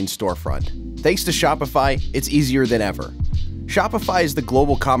your online storefront. Thanks to Shopify, it's easier than ever. Shopify is the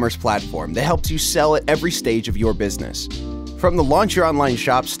global commerce platform that helps you sell at every stage of your business. From the launch your online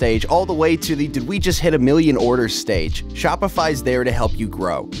shop stage all the way to the did we just hit 1 million orders stage, Shopify's there to help you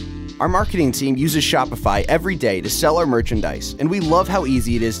grow. Our marketing team uses Shopify every day to sell our merchandise, and we love how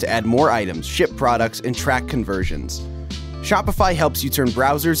easy it is to add more items, ship products, and track conversions. Shopify helps you turn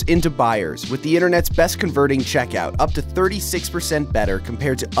browsers into buyers with the internet's best converting checkout, up to 36% better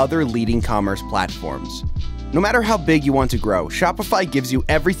compared to other leading commerce platforms. No matter how big you want to grow, Shopify gives you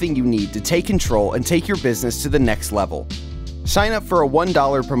everything you need to take control and take your business to the next level. Sign up for a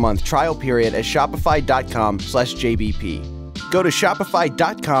 $1 per month trial period at shopify.com/JBP. Go to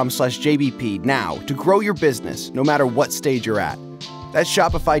shopify.com/JBP now to grow your business no matter what stage you're at. That's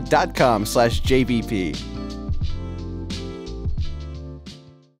shopify.com/JBP.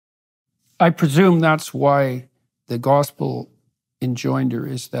 I presume that's why the gospel enjoinder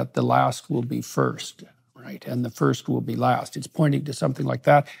is that the last will be first, right? And the first will be last. It's pointing to something like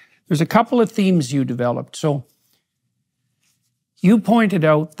that. There's a couple of themes you developed. So you pointed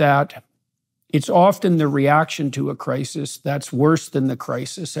out that it's often the reaction to a crisis that's worse than the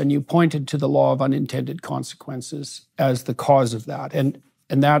crisis, and you pointed to the law of unintended consequences as the cause of that. And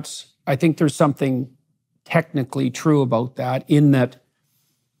that's, I think there's something technically true about that, in that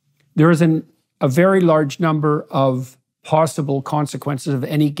there is a very large number of possible consequences of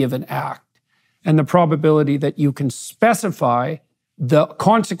any given act. And the probability that you can specify the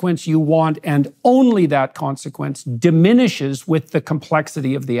consequence you want and only that consequence diminishes with the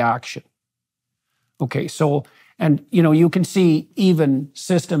complexity of the action. Okay, so, and you can see even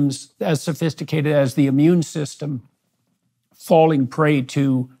systems as sophisticated as the immune system falling prey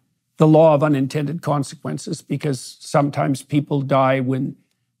to the law of unintended consequences, because sometimes people die when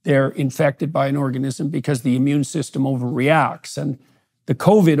they're infected by an organism because the immune system overreacts. And the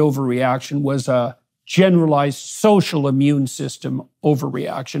COVID overreaction was a generalized social immune system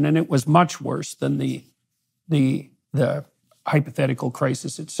overreaction, and it was much worse than the hypothetical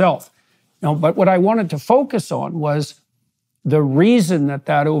crisis itself. Now, but what I wanted to focus on was the reason that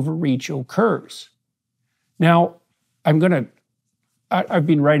overreach occurs. Now, I've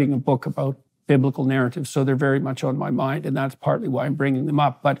been writing a book about biblical narratives, so they're very much on my mind, and that's partly why I'm bringing them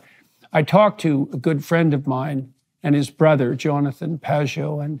up. But I talked to a good friend of mine and his brother, Jonathan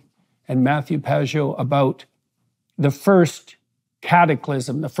Pageau and Matthew Pageau, about the first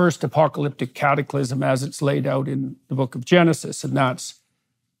cataclysm, the first apocalyptic cataclysm as it's laid out in the book of Genesis, and that's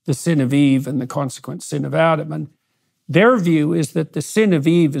the sin of Eve and the consequent sin of Adam. And their view is that the sin of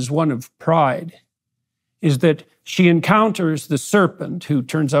Eve is one of pride, is that she encounters the serpent, who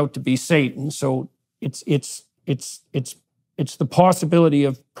turns out to be Satan. So it's the possibility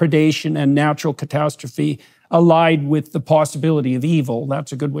of predation and natural catastrophe allied with the possibility of evil.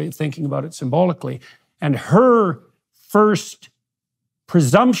 That's a good way of thinking about it symbolically. And her first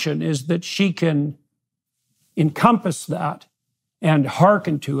presumption is that she can encompass that and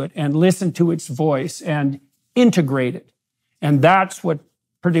hearken to it and listen to its voice and integrate it. And that's what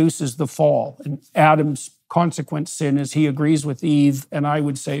produces the fall. And Adam's consequent sin is he agrees with Eve, and I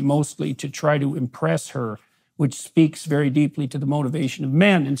would say mostly to try to impress her, which speaks very deeply to the motivation of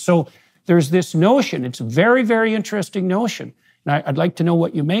men. And so there's this notion, it's a very, very interesting notion, and I'd like to know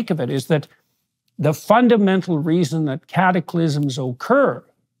what you make of it, is that the fundamental reason that cataclysms occur,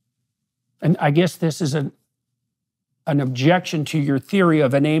 and I guess this is an objection to your theory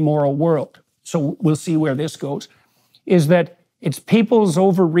of an amoral world, so we'll see where this goes, is that it's people's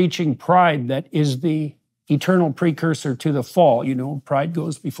overreaching pride that is the eternal precursor to the fall. Pride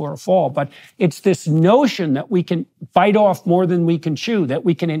goes before a fall, but it's this notion that we can bite off more than we can chew, that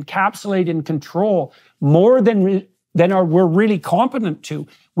we can encapsulate and control more than we're really competent to.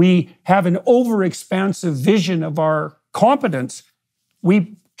 We have an overexpansive vision of our competence.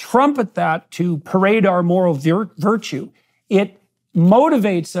 We trumpet that to parade our moral virtue. It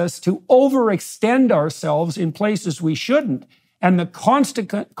motivates us to overextend ourselves in places we shouldn't. And the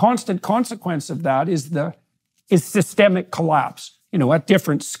constant consequence of that is systemic collapse, at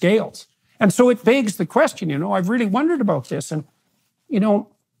different scales. And so it begs the question, I've really wondered about this. And,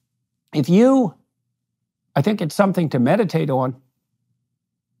 I think it's something to meditate on.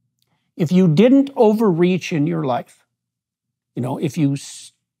 If you didn't overreach in your life, if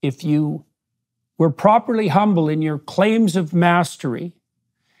you were properly humble in your claims of mastery,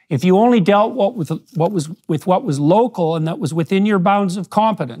 if you only dealt with what was local and that was within your bounds of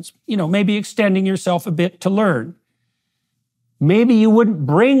competence, maybe extending yourself a bit to learn, maybe you wouldn't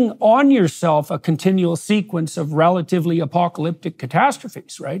bring on yourself a continual sequence of relatively apocalyptic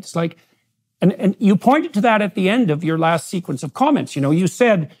catastrophes, right? It's like, and you pointed to that at the end of your last sequence of comments. You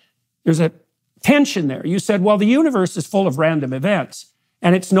said there's a tension there. You said, well, the universe is full of random events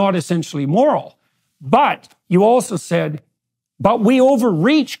and it's not essentially moral. But you also said, but we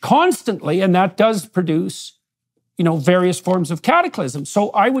overreach constantly, and that does produce, various forms of cataclysm.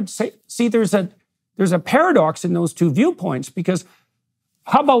 So I would say, there's a paradox in those two viewpoints, because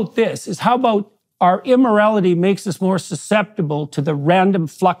how about our immorality makes us more susceptible to the random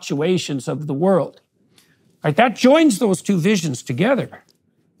fluctuations of the world? Right? That joins those two visions together.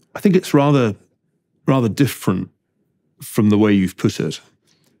 I think it's rather different from the way you've put it.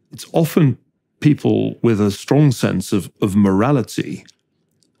 It's often people with a strong sense of morality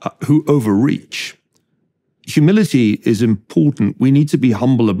who overreach. Humility is important. We need to be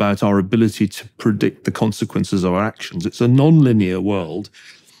humble about our ability to predict the consequences of our actions. It's a non-linear world,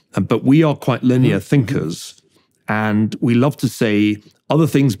 but we are quite linear thinkers. And we love to say, other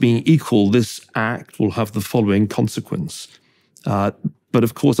things being equal, this act will have the following consequence. But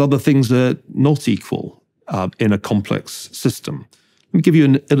of course, other things are not equal in a complex system. Let me give you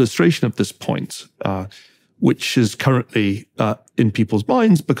an illustration of this point, which is currently in people's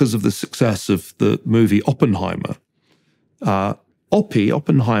minds because of the success of the movie Oppenheimer.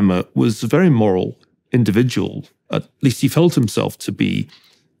 Oppenheimer was a very moral individual. At least he felt himself to be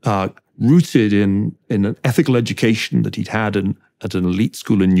rooted in an ethical education that he'd had at an elite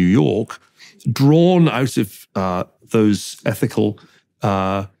school in New York, drawn out of those ethical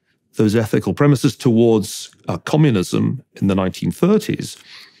premises towards communism in the 1930s.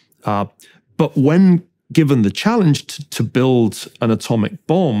 But when given the challenge to build an atomic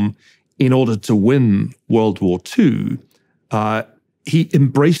bomb in order to win World War II, he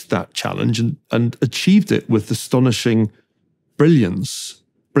embraced that challenge and achieved it with astonishing brilliance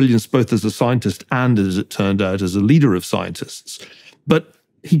both as a scientist and, as it turned out, as a leader of scientists. But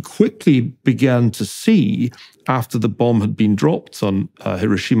he quickly began to see, after the bomb had been dropped on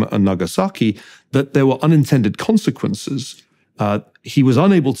Hiroshima and Nagasaki, that there were unintended consequences. He was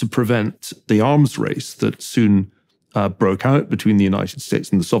unable to prevent the arms race that soon broke out between the United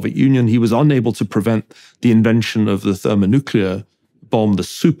States and the Soviet Union. He was unable to prevent the invention of the thermonuclear bomb, the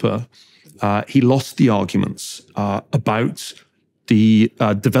super. He lost the arguments about the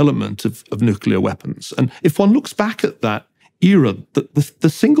development of nuclear weapons. And if one looks back at that era, the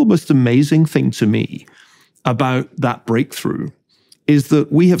single most amazing thing to me about that breakthrough is that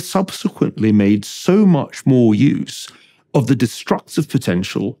we have subsequently made so much more use of the destructive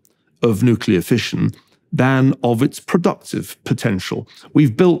potential of nuclear fission than of its productive potential.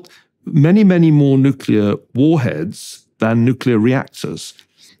 We've built many, many more nuclear warheads than nuclear reactors.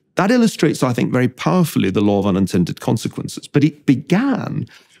 That illustrates, I think, very powerfully the law of unintended consequences. But it began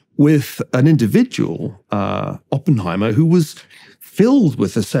with an individual, Oppenheimer, who was filled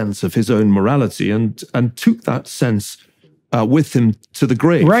with a sense of his own morality and took that sense with him to the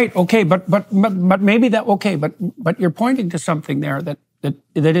grave. Right. Okay. But maybe that. Okay. But you're pointing to something there that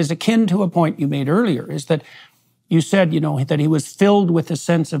is akin to a point you made earlier. Is that you said that he was filled with a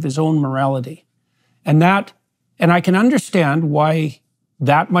sense of his own morality, and I can understand why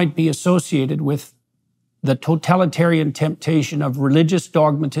that might be associated with the totalitarian temptation of religious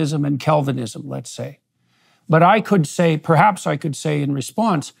dogmatism and Calvinism, let's say. But perhaps I could say in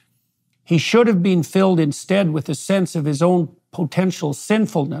response, he should have been filled instead with a sense of his own potential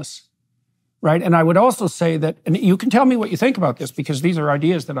sinfulness, right? And I would also say that, and you can tell me what you think about this, because these are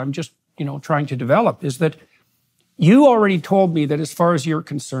ideas that I'm just, trying to develop, is that you already told me that as far as you're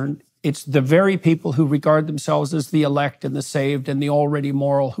concerned, it's the very people who regard themselves as the elect and the saved and the already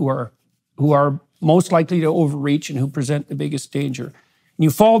moral who are most likely to overreach and who present the biggest danger. And you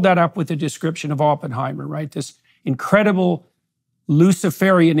followed that up with a description of Oppenheimer, right? This incredible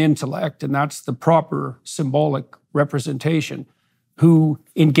Luciferian intellect, and that's the proper symbolic representation, who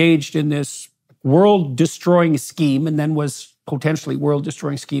engaged in this world-destroying scheme and then was potentially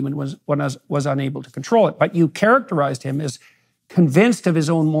world-destroying scheme and was unable to control it. But you characterized him as convinced of his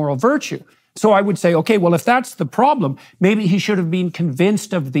own moral virtue. So I would say, okay, well, if that's the problem, maybe he should have been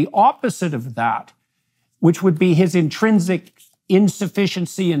convinced of the opposite of that, which would be his intrinsic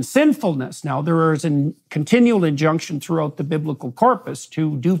insufficiency and sinfulness. Now, there is a continual injunction throughout the biblical corpus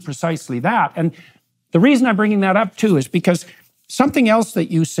to do precisely that. And the reason I'm bringing that up, too, is because something else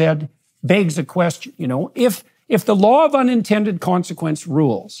that you said begs a question. If the law of unintended consequence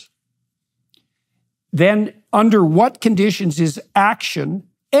rules, then under what conditions is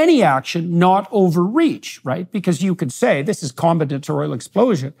any action, not overreach, right? Because you could say, this is combinatorial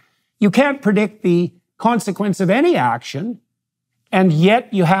explosion. You can't predict the consequence of any action, and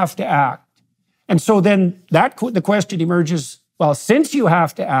yet you have to act. And so then the question emerges, well, since you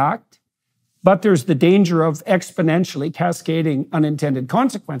have to act, but there's the danger of exponentially cascading unintended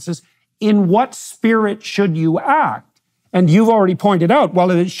consequences, in what spirit should you act? And you've already pointed out,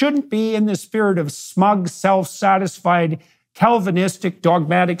 well, it shouldn't be in the spirit of smug, self-satisfied, Calvinistic,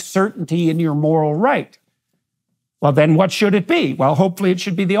 dogmatic certainty in your moral right. Well, then what should it be? Well, hopefully it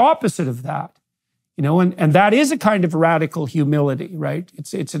should be the opposite of that. And that is a kind of radical humility, right?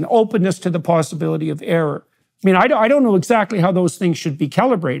 It's an openness to the possibility of error. I mean, I don't know exactly how those things should be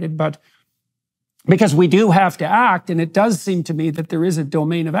calibrated, but because we do have to act, and it does seem to me that there is a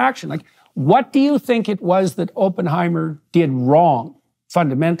domain of action. Like, what do you think it was that Oppenheimer did wrong,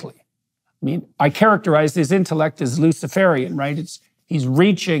 fundamentally? I mean, I characterize his intellect as Luciferian, right? He's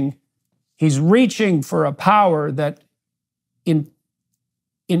reaching for a power that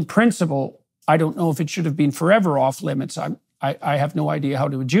in principle, I don't know if it should have been forever off limits. I have no idea how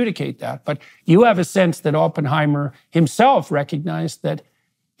to adjudicate that. But you have a sense that Oppenheimer himself recognized that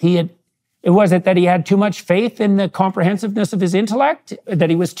he had too much faith in the comprehensiveness of his intellect,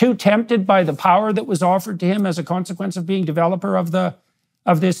 that he was too tempted by the power that was offered to him as a consequence of being developer of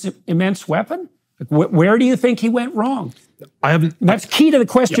this immense weapon? Where do you think he went wrong? That's key to the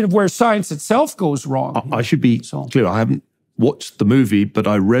question of where science itself goes wrong. I should be clear. I haven't watched the movie, but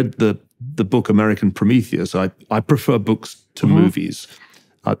I read the book American Prometheus. I prefer books to movies.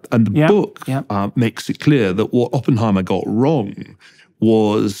 And the book makes it clear that what Oppenheimer got wrong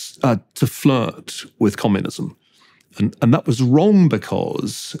was to flirt with communism. And that was wrong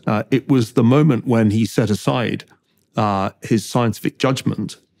because it was the moment when he set aside his scientific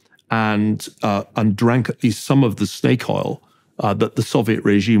judgment and drank at least some of the snake oil that the Soviet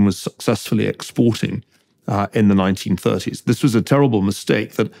regime was successfully exporting in the 1930s. This was a terrible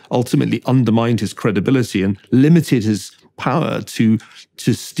mistake that ultimately undermined his credibility and limited his power to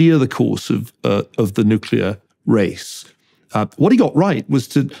steer the course of the nuclear race. What he got right was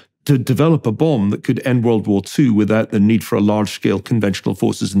to develop a bomb that could end World War II without the need for a large-scale conventional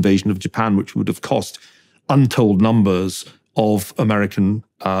forces invasion of Japan, which would have cost untold numbers of American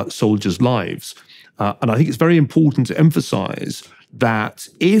soldiers' lives. And I think it's very important to emphasize that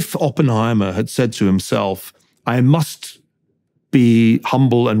if Oppenheimer had said to himself, I must be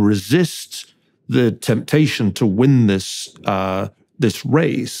humble and resist the temptation to win this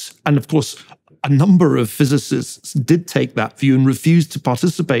race, and of course, a number of physicists did take that view and refused to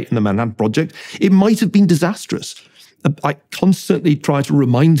participate in the Manhattan Project, it might have been disastrous. I constantly try to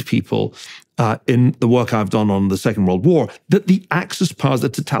remind people in the work I've done on the Second World War that the Axis powers, the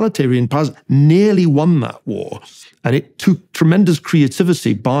totalitarian powers, nearly won that war. And it took tremendous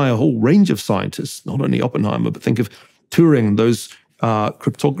creativity by a whole range of scientists, not only Oppenheimer, but think of Turing and those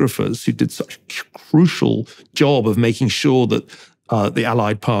cryptographers who did such a crucial job of making sure that the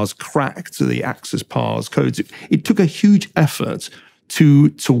Allied powers cracked the Axis powers' codes. It took a huge effort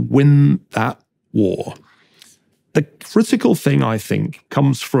to win that war. The critical thing, I think,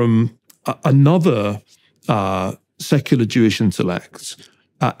 comes from another secular Jewish intellect,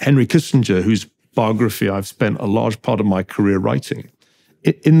 Henry Kissinger, whose biography I've spent a large part of my career writing.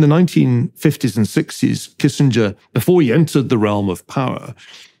 In the 1950s and 60s, Kissinger, before he entered the realm of power,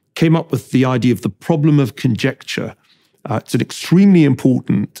 came up with the idea of the problem of conjecture. It's an extremely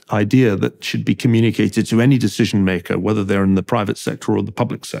important idea that should be communicated to any decision maker, whether they're in the private sector or the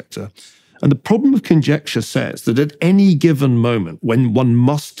public sector. And the problem of conjecture says that at any given moment, when one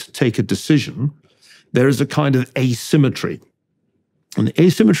must take a decision, there is a kind of asymmetry. And the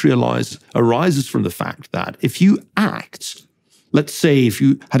asymmetry arises from the fact that if you act, let's say if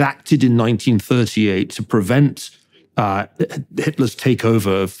you had acted in 1938 to prevent Hitler's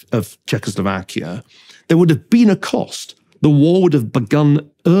takeover of Czechoslovakia, there would have been a cost. The war would have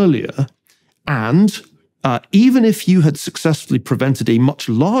begun earlier, and even if you had successfully prevented a much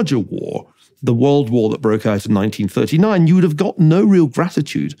larger war, the World War that broke out in 1939, you would have got no real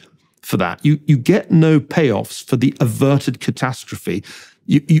gratitude for that. You get no payoffs for the averted catastrophe.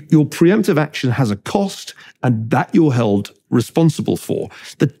 Your preemptive action has a cost, and that you're held responsible for.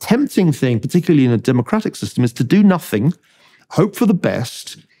 The tempting thing, particularly in a democratic system, is to do nothing, hope for the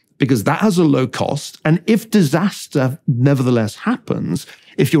best, because that has a low cost. And if disaster nevertheless happens,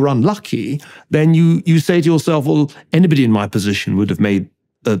 if you're unlucky, then you say to yourself, well, anybody in my position would have made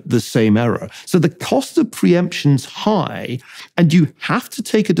the same error. So the cost of preemption's high, and you have to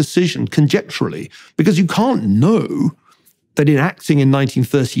take a decision conjecturally, because you can't know that in acting in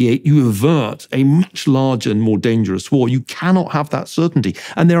 1938, you avert a much larger and more dangerous war. You cannot have that certainty.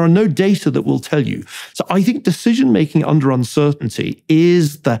 And there are no data that will tell you. So I think decision-making under uncertainty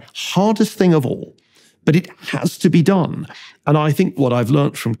is the hardest thing of all, but it has to be done. And I think what I've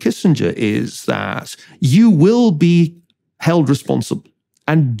learned from Kissinger is that you will be held responsible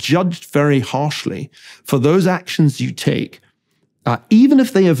and judged very harshly for those actions you take, even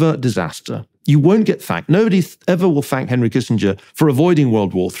if they avert disaster. You won't get thanked. Nobody ever will thank Henry Kissinger for avoiding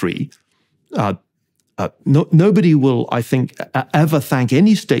World War III. Nobody will, I think, ever thank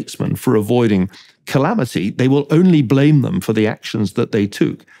any statesman for avoiding calamity. They will only blame them for the actions that they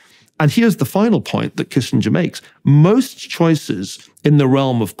took. And here's the final point that Kissinger makes. Most choices in the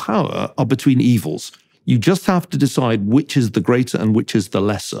realm of power are between evils. You just have to decide which is the greater and which is the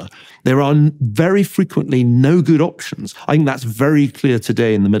lesser. There are very frequently no good options. I think that's very clear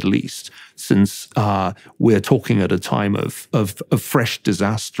today in the Middle East. since we're talking at a time of fresh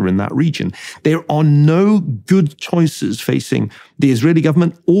disaster in that region. There are no good choices facing the Israeli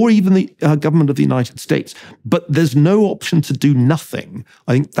government or even the government of the United States, but there's no option to do nothing.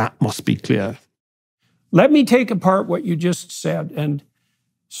 I think that must be clear. Let me take apart what you just said. And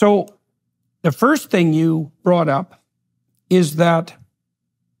so the first thing you brought up is that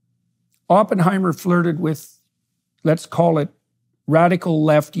Oppenheimer flirted with, let's call it, radical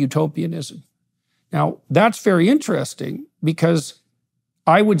left utopianism. Now, that's very interesting because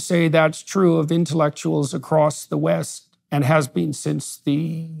I would say that's true of intellectuals across the West and has been since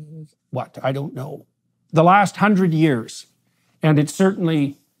the last 100 years. And it's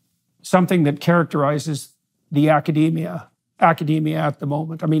certainly something that characterizes the academia at the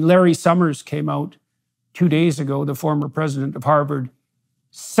moment. I mean, Larry Summers came out 2 days ago, the former president of Harvard,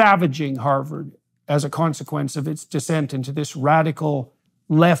 savaging Harvard as a consequence of its descent into this radical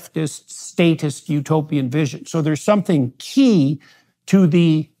leftist, statist utopian vision. So there's something key to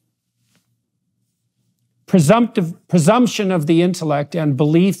the presumption of the intellect and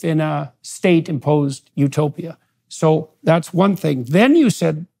belief in a state-imposed utopia. So that's one thing. Then you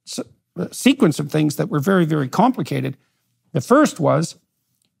said a sequence of things that were very, very complicated. The first was,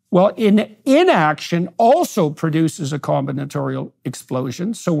 well, inaction also produces a combinatorial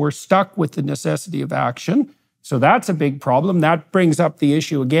explosion, so we're stuck with the necessity of action. So that's a big problem. That brings up the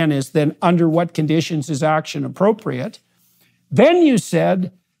issue again, is then under what conditions is action appropriate? Then you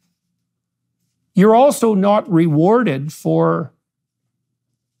said you're also not rewarded for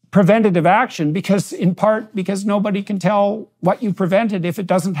preventative action because, in part, because nobody can tell what you prevented if it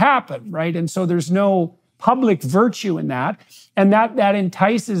doesn't happen, right? And so there's no public virtue in that. And that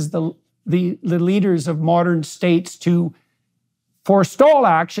entices the leaders of modern states to forestall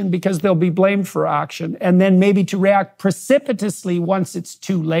action because they'll be blamed for action, and then maybe to react precipitously once it's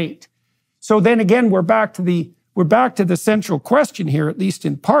too late. So then again, we're back to the central question here, at least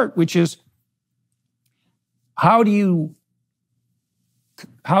in part, which is how do you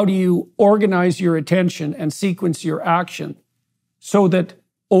organize your attention and sequence your action so that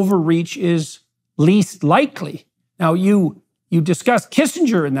overreach is least likely? Now, you discussed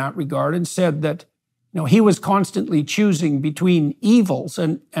Kissinger in that regard and said that he was constantly choosing between evils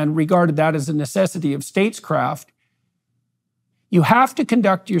and regarded that as a necessity of statescraft. You have to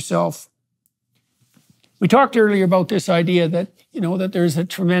conduct yourself. We talked earlier about this idea that, that there's a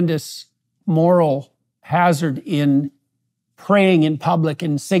tremendous moral hazard in praying in public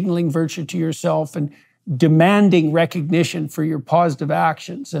and signaling virtue to yourself and demanding recognition for your positive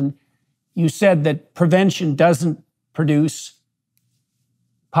actions. And you said that prevention doesn't produce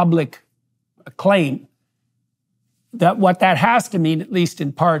public acclaim. That what that has to mean, at least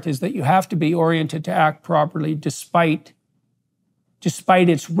in part, is that you have to be oriented to act properly despite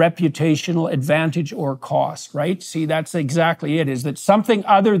its reputational advantage or cost, right? See, that's exactly it, is that something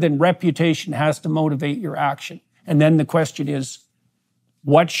other than reputation has to motivate your action. And then the question is,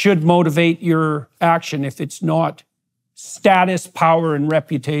 what should motivate your action if it's not status, power, and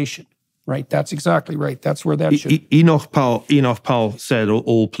reputation? Right, that's exactly right. That's where that should... Enoch Powell said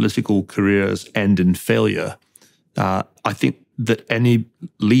all political careers end in failure. I think that any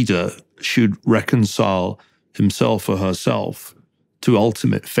leader should reconcile himself or herself to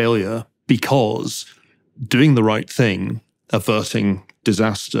ultimate failure, because doing the right thing, averting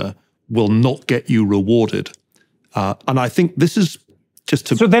disaster, will not get you rewarded. And I think this is just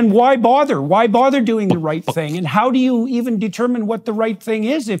to... So then why bother? Why bother doing the right thing? And how do you even determine what the right thing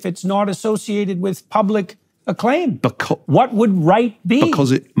is if it's not associated with public acclaim? What would right be?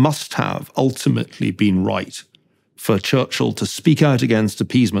 Because it must have ultimately been right for Churchill to speak out against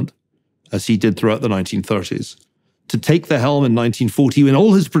appeasement, as he did throughout the 1930s, to take the helm in 1940 when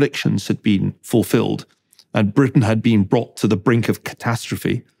all his predictions had been fulfilled and Britain had been brought to the brink of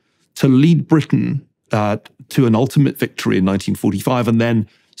catastrophe, to lead Britain to an ultimate victory in 1945 and then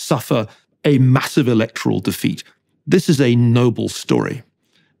suffer a massive electoral defeat. This is a noble story.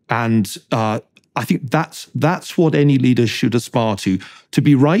 And I think that's what any leader should aspire to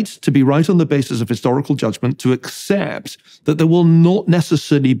be right on the basis of historical judgment, to accept that there will not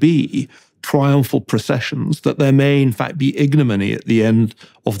necessarily be triumphal processions, that there may in fact be ignominy at the end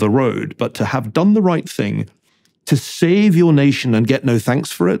of the road, but to have done the right thing, to save your nation and get no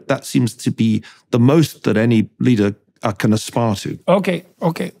thanks for it, that seems to be the most that any leader can aspire to. Okay.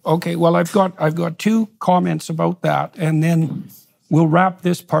 Well, I've got two comments about that, and then we'll wrap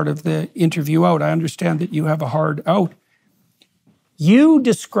this part of the interview out. I understand that you have a hard out. You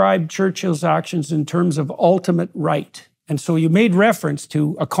described Churchill's actions in terms of ultimate right, and so you made reference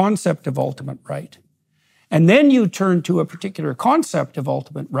to a concept of ultimate right. And then you turn to a particular concept of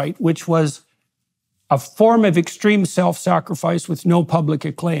ultimate right, which was a form of extreme self-sacrifice with no public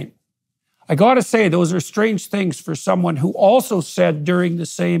acclaim. I got to say, those are strange things for someone who also said during the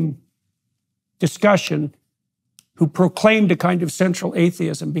same discussion, who proclaimed a kind of central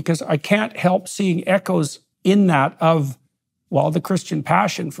atheism, because I can't help seeing echoes in that of, well, the Christian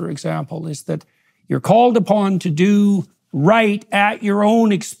passion, for example, is that you're called upon to do right at your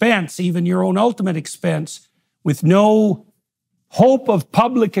own expense, even your own ultimate expense, with no hope of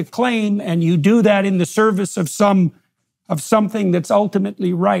public acclaim, and you do that in the service of something that's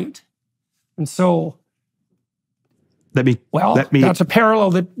ultimately right. And so, that's a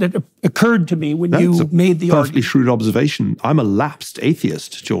parallel that occurred to me when you made the argument. Perfectly shrewd observation. I'm a lapsed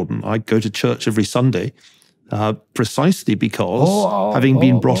atheist, Jordan. I go to church every Sunday precisely because, having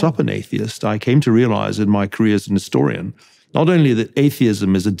been brought up an atheist, I came to realize in my career as an historian, not only that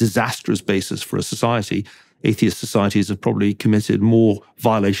atheism is a disastrous basis for a society. Atheist societies have probably committed more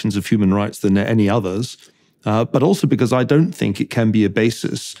violations of human rights than any others, but also because I don't think it can be a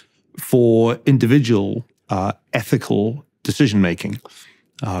basis for individual ethical decision-making.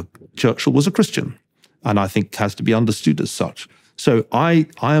 Churchill was a Christian, and I think has to be understood as such. So I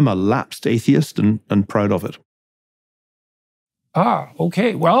am a lapsed atheist and proud of it.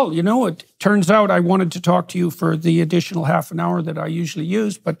 Okay. Well, it turns out I wanted to talk to you for the additional half an hour that I usually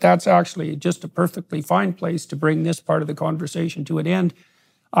use, but that's actually just a perfectly fine place to bring this part of the conversation to an end.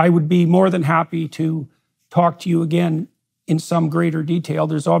 I would be more than happy to talk to you again in some greater detail.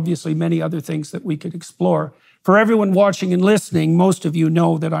 There's obviously many other things that we could explore. For everyone watching and listening, most of you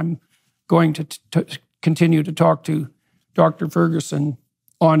know that I'm going to continue to talk to Dr. Ferguson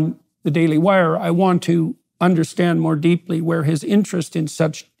on the Daily Wire. I want to understand more deeply where his interests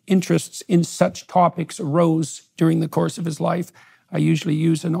in such topics arose during the course of his life. I usually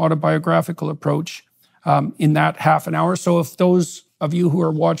use an autobiographical approach in that half an hour. So if those of you who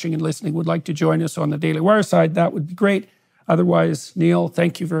are watching and listening would like to join us on the Daily Wire side, that would be great. Otherwise, Neil,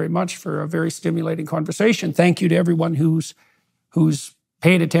 thank you very much for a very stimulating conversation. Thank you to everyone who's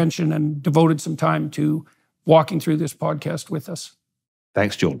paid attention and devoted some time to walking through this podcast with us.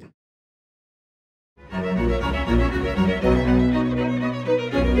 Thanks, Jordan.